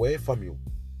them away from you.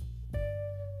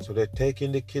 So they're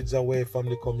taking the kids away from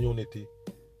the community,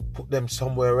 put them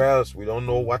somewhere else. We don't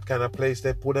know what kind of place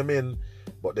they put them in,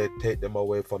 but they take them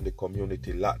away from the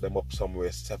community, lock them up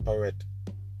somewhere separate,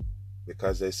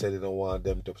 because they say they don't want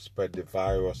them to spread the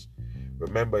virus.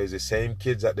 Remember, it's the same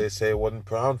kids that they say wasn't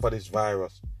proud for this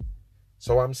virus.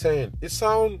 So I'm saying, it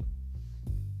sounds,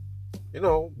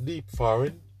 deep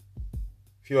foreign.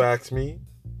 If you ask me,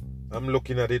 I'm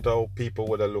looking at it how people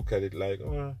would have looked at it like,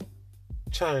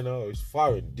 China is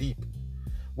foreign, deep.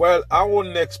 Well, I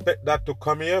wouldn't expect that to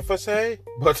come here for say,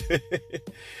 but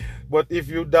but if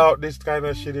you doubt this kind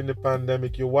of shit in the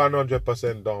pandemic, you're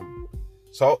 100% dumb.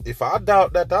 So if I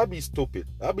doubt that, I'll be stupid.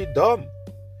 I'll be dumb.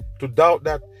 To doubt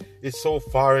that it's so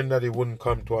foreign that it wouldn't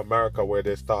come to America where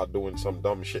they start doing some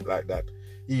dumb shit like that.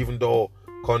 Even though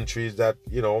countries that,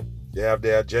 they have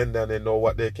their agenda and they know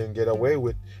what they can get away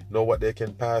with, know what they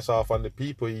can pass off on the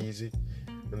people easy.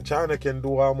 And China can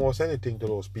do almost anything to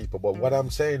those people. But what I'm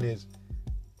saying is,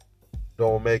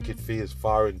 don't make it feel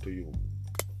foreign to you.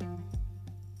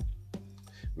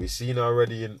 We've seen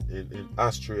already in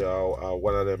Austria,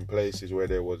 one of them places where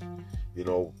there was,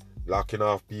 locking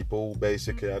off people who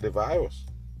basically had the virus.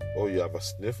 Oh, you have a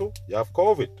sniffle? You have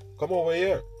COVID. Come over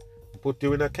here. Put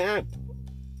you in a camp.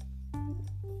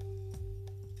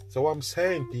 So I'm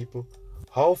saying, people,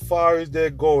 how far is they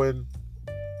going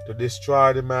to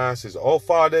destroy the masses? How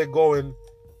far are they going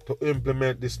to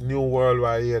implement this new world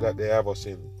right here that they have us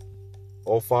in?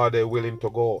 How far are they willing to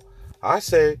go? I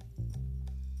say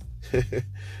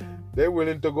they're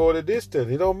willing to go the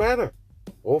distance. It don't matter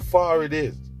how far it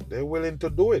is. They're willing to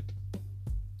do it.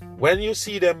 When you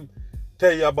see them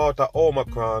tell you about a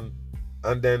Omicron,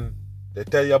 and then they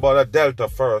tell you about a Delta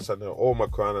first and an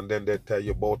Omicron, and then they tell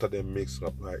you both of them mix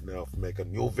up right now to make a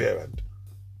new variant.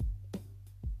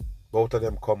 Both of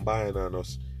them combine on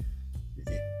us,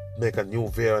 make a new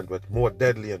variant with more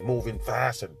deadly and moving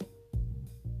fast. And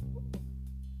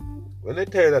when they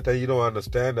tell you that, you don't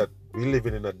understand that we're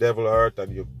living in a devil earth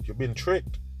and you've been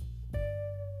tricked.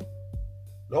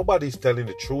 Nobody's telling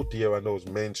the truth here on those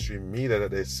mainstream media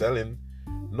that they're selling.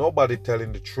 Nobody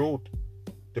telling the truth.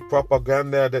 The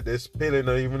propaganda that they're spilling,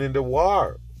 or even in the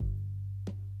war.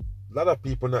 A lot of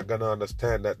people not gonna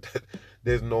understand that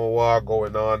there's no war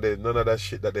going on. There's none of that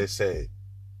shit that they say.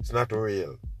 It's not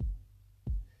real.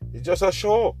 It's just a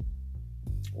show.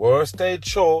 World stage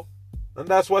show. And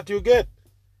that's what you get.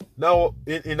 Now,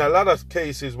 in a lot of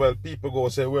cases, well, people go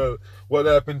say, well, what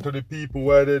happened to the people?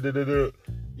 Why they? Did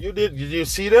you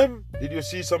see them? Did you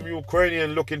see some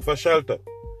Ukrainian looking for shelter?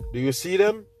 Do you see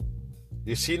them?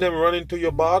 You see them running to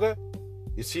your border?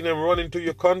 You see them running to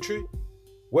your country?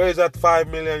 Where is that 5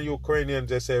 million Ukrainians,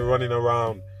 they say, running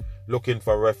around looking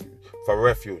for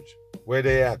refuge? Where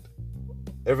they at?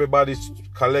 Everybody's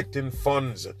collecting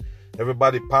funds.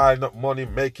 Everybody piling up money,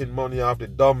 making money off the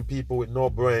dumb people with no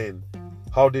brain.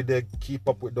 How did they keep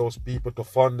up with those people to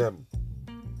fund them?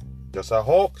 Just a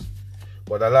hoax.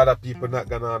 But a lot of people not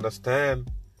going to understand.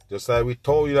 Just like we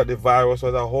told you that the virus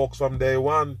was a hoax from day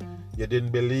one. You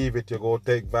didn't believe it. You go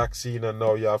take vaccine and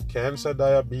now you have cancer,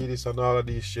 diabetes, and all of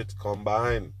these shits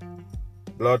combined.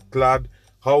 Blood clot.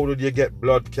 How did you get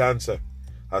blood cancer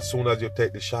as soon as you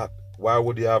take the shot? Why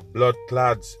would you have blood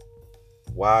clots?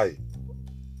 Why?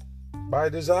 By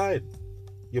design.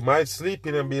 You might sleep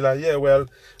in and be like, yeah, well,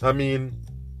 I mean,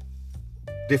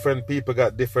 different people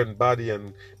got different body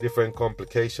and different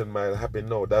complication might happen.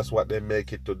 No, that's what they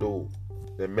make it to do.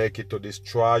 They make it to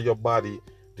destroy your body,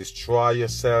 destroy your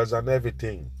cells and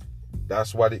everything.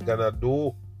 That's what it's gonna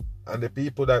do. And the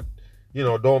people that,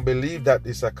 don't believe that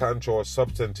it's a controlled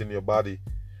substance in your body,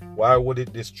 why would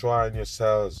it destroy your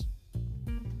cells?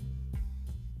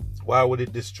 Why would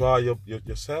it destroy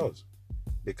your cells?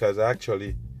 Because it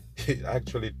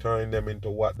actually turning them into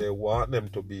what they want them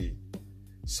to be.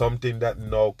 Something that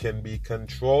now can be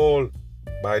controlled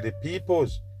by the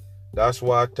peoples. That's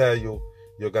why I tell you,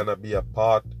 you're gonna be a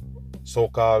part,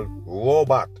 so-called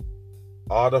robot,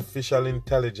 artificial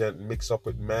intelligence mixed up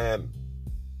with man.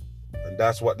 And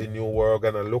that's what the new world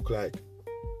gonna look like.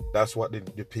 That's what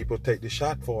the people take the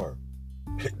shot for.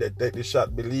 They take the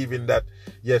shot believing that,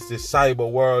 yes, the cyber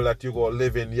world that you go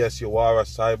live in, yes, you are a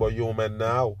cyber human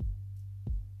now.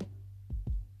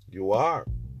 You are.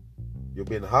 You've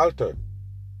been altered.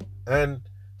 And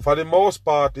for the most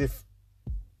part, if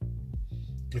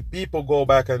people go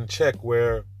back and check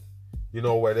where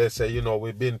they say,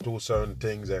 we've been through certain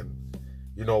things and,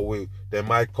 they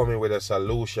might come in with a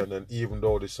solution, and even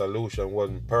though the solution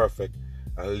wasn't perfect,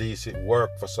 at least it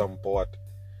worked for some part.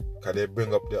 Because they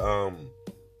bring up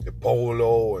the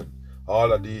polo and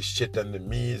all of these shit and the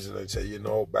memes, and they say,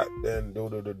 back then,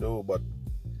 but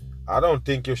I don't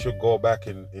think you should go back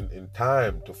in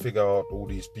time to figure out who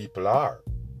these people are.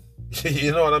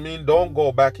 You know what I mean? Don't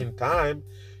go back in time.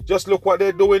 Just look what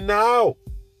they're doing now.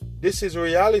 This is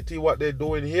reality, what they're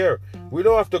doing here. We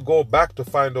don't have to go back to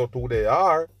find out who they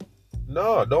are.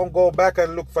 No, don't go back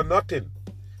and look for nothing.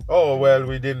 Oh, well,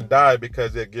 we didn't die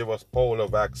because they gave us polio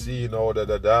vaccine or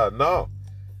No.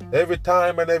 Every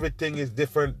time and everything is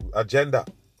different agenda.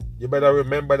 You better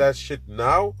remember that shit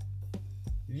now.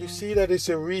 You see that it's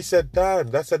a reset time.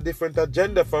 That's a different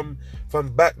agenda from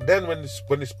back then when it's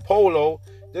polio.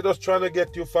 They're just trying to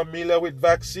get you familiar with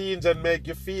vaccines and make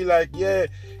you feel like, yeah,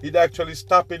 it's actually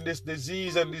stopping this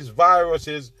disease and these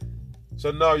viruses.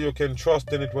 So now you can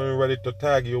trust in it when you're ready to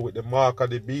tag you with the mark of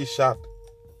the beast shot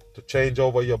to change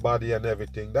over your body and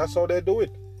everything. That's how they do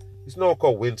it. It's no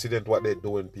coincidence what they're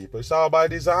doing, people. It's all by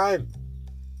design.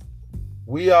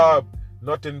 We are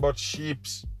nothing but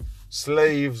sheep's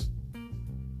slaves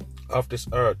of this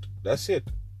earth. That's it.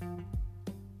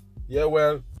 Yeah,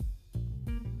 well,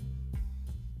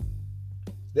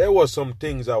 there was some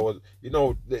things I was,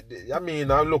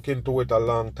 I looked into it a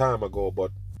long time ago,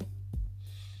 but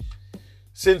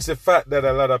since the fact that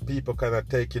a lot of people kind of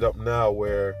take it up now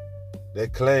where they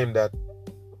claim that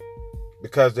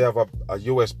because they have a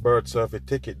U.S. birth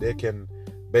certificate, they can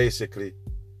basically,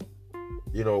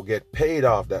 get paid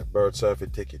off that birth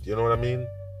certificate. You know what I mean?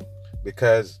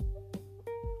 Because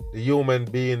the human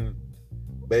being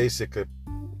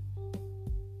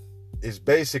is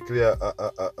basically a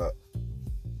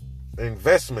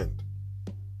investment,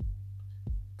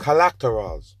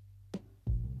 collaterals.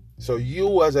 So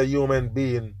you as a human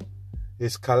being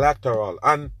is collateral,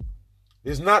 and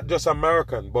it's not just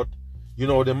American, but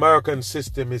the American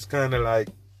system is kind of like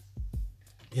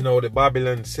the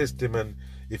Babylon system, and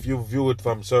if you view it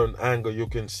from certain angle, you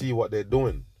can see what they're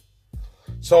doing.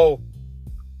 So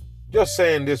just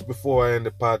saying this before I end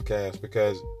the podcast,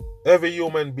 because every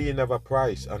human being have a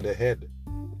price on their head.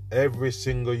 Every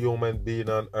single human being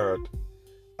on earth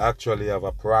actually have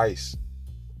a price.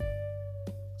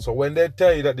 So when they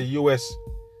tell you that the U.S.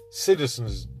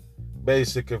 citizens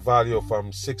basically value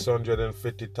from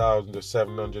 $650,000 to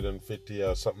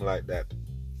 $750 or something like that,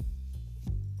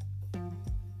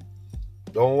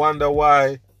 don't wonder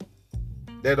why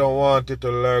They don't want you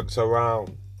to lurks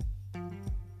around.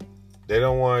 They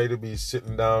don't want you to be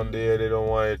sitting down there. They don't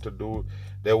want you to do.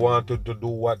 They want you to do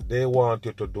what they want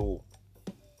you to do.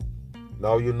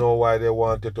 Now you know why they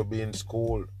want you to be in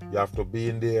school. You have to be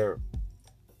in there.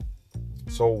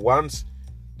 So once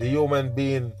the human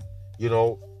being,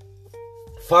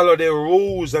 follow the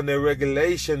rules and the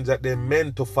regulations that they're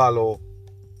meant to follow,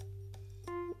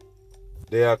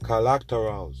 they are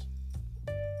collaterals.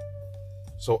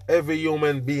 So every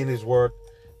human being is worth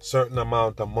a certain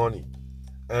amount of money.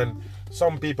 And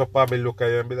some people probably look at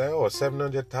you and be like, oh,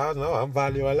 700,000, oh, I'm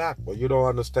value a lot. But you don't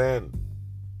understand.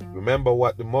 Remember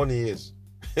what the money is.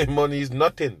 Money is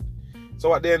nothing.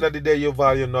 So at the end of the day, you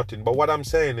value nothing. But what I'm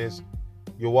saying is,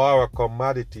 you are a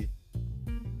commodity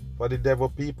for the devil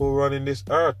people running this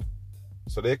earth.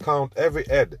 So they count every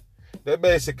head. They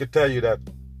basically tell you that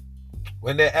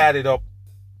when they add it up,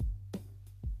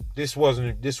 this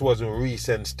wasn't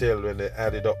recent still when they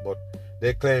added up, but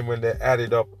they claim when they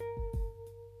added up,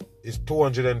 it's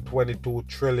 $222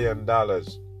 trillion.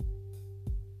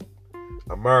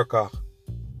 America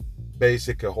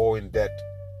basically owing debt.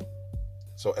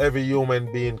 So every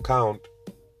human being count,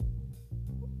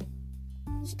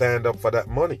 stand up for that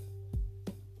money.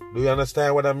 Do you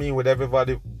understand what I mean? With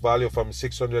everybody value from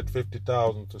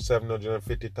 650,000 to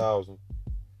 750,000.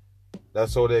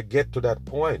 That's how they get to that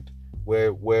point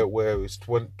where it's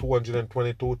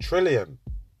 222 trillion.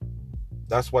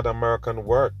 That's what American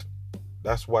worth.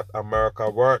 That's what America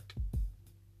worth.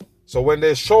 So when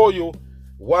they show you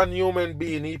one human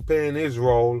being, he playing his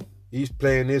role, he's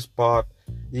playing his part,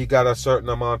 he got a certain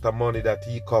amount of money that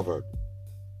he covered.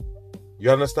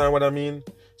 You understand what I mean?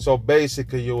 So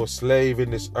basically you're a slave in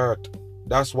this earth.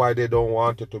 That's why they don't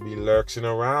want you to be lurking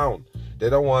around. They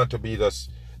don't want to be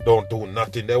just don't do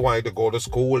nothing. They want you to go to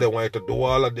school. They want you to do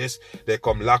all of this. They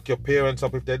come lock your parents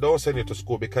up if they don't send you to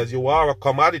school, because you are a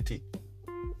commodity.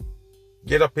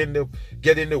 Get in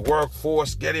the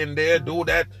workforce, get in there, do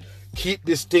that. Keep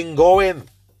this thing going.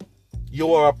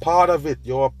 You are a part of it.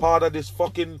 You're a part of this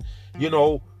fucking,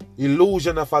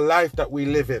 illusion of a life that we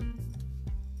live in.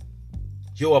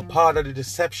 You're a part of the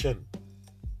deception.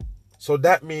 So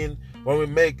that means when we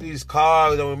make these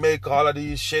cars and we make all of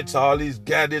these shits, all these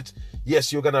gadgets,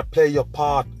 yes, you're going to play your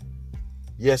part.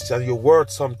 Yes, and you're worth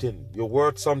something. You're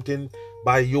worth something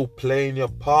by you playing your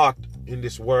part in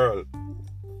this world.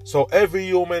 So every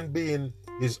human being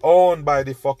is owned by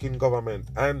the fucking government.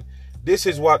 And this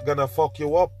is what going to fuck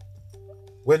you up.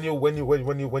 When you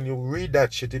read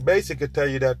that shit, it basically tell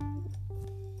you that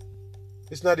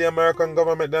it's not the American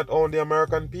government that owns the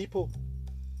American people.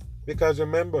 Because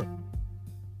remember,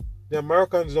 the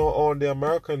Americans don't own the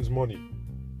Americans' money.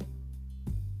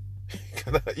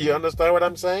 You understand what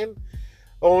I'm saying?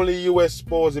 Only U.S.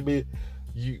 supposed to be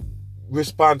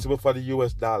responsible for the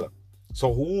U.S. dollar.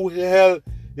 So who the hell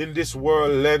in this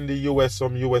world lend the U.S.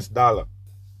 some U.S. dollar?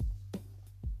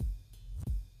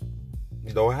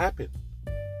 It don't happen.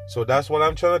 So that's what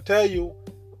I'm trying to tell you.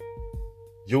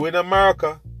 You in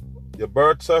America, your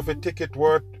birth certificate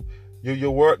worth,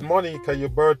 you're worth money because your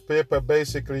birth paper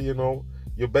basically,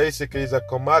 you basically is a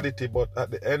commodity, but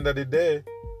at the end of the day,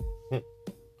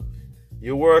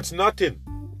 you're worth nothing.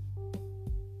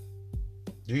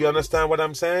 Do you understand what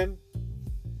I'm saying?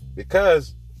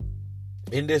 Because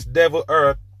in this devil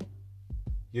earth,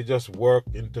 you just work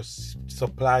to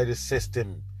supply the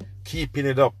system, keeping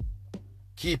it up,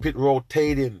 keep it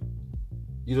rotating.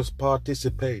 You just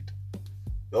participate.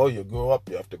 Oh, you grow up,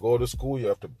 you have to go to school,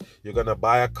 you're gonna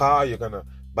buy a car, you're gonna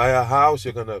buy a house,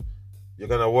 you're gonna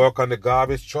work on the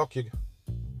garbage truck. You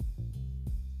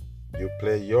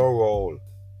play your role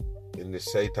in the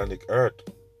satanic earth.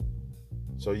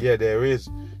 So yeah, there is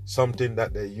something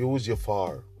that they use you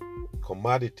for,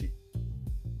 commodity.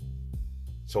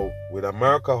 So with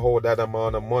America hold that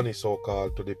amount of money,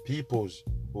 so-called, to the peoples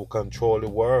who control the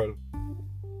world,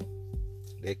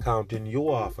 they counting you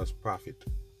off as profit.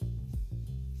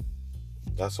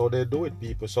 That's how they do it,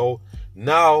 people. So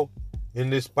now in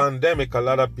this pandemic, a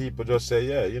lot of people just say,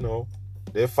 yeah,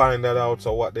 they find that out.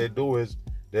 So what they do is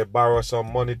they borrow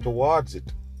some money towards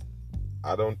it.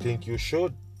 I don't think you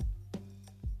should.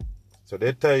 So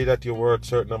they tell you that you're worth a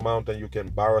certain amount and you can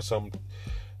borrow some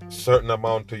certain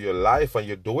amount to your life and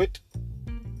you do it.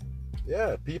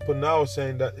 Yeah, people now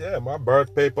saying that, yeah, my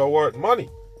birth paper worth money.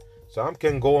 So I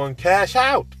can go and cash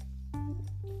out.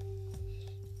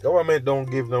 Government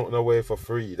don't give nothing away for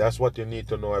free. That's what you need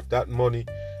to know. If that money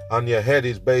on your head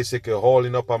is basically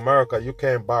holding up America, you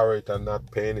can't borrow it and not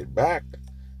paying it back.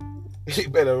 You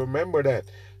better remember that.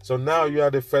 So now you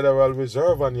have the Federal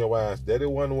Reserve on your ass. They're the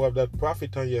one who have that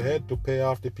profit on your head to pay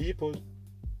off the people.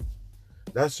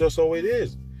 That's just how it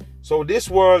is. So this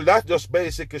world, that just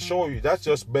basically show you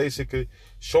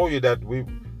that we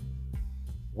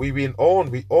been owned.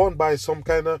 We owned by some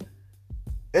kind of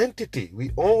entity.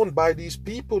 We owned by these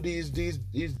people, these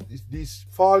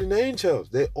fallen angels.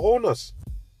 They own us.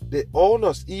 They own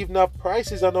us. Even our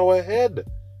prices on our head.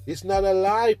 It's not a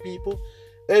lie, people.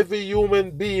 Every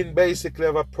human being basically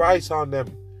have a price on them.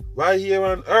 Right here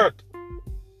on earth.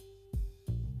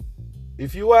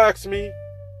 If you ask me,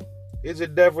 it's the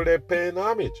devil they're paying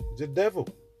homage. It's the devil.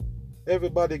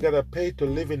 Everybody gotta pay to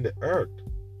live in the earth.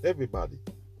 Everybody.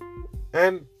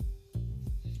 And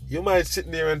you might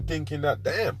sit there and thinking that,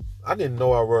 damn, I didn't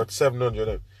know I worth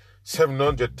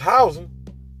 700,000.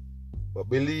 But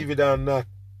believe it or not,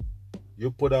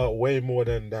 you put out way more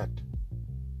than that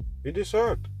in this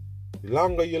earth. The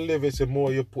longer you live, it's the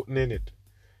more you're putting in it.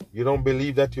 You don't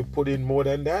believe that you put in more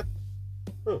than that?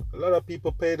 A lot of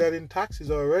people pay that in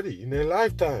taxes already in their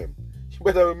lifetime. You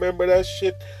better remember that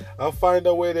shit. They find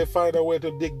a way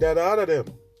to dig that out of them.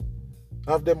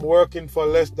 Have them working for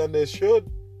less than they should.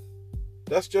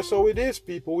 That's just how it is,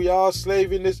 people. We are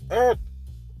slaves in this earth.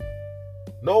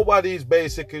 Nobody's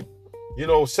basically,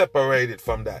 separated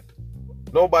from that.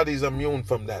 Nobody's immune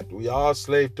from that. We are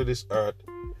slaves to this earth.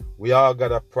 We all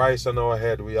got a price on our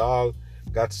head. We all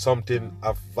got something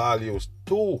of values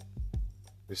too.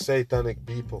 The satanic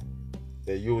people,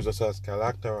 they use us as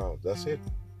collateral. That's it.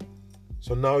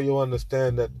 So now you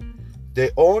understand that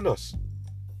they own us.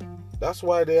 That's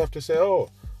why they have to say,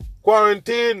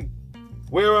 quarantine,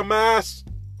 wear a mask.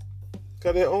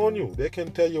 Because they own you. They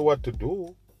can tell you what to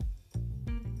do.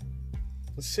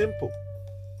 It's simple.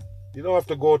 You don't have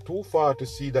to go too far to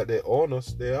see that they own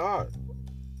us. They are.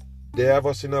 They have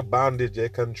us in a bondage. They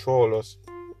control us.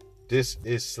 This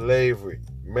is slavery.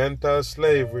 Mental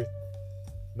slavery.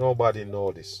 Nobody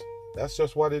knows this. That's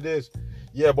just what it is.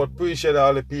 Yeah, but appreciate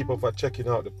all the people for checking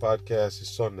out the podcast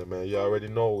this Sunday, man. You already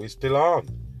know it's still on.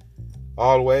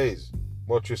 Always.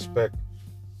 Much respect.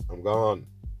 I'm gone.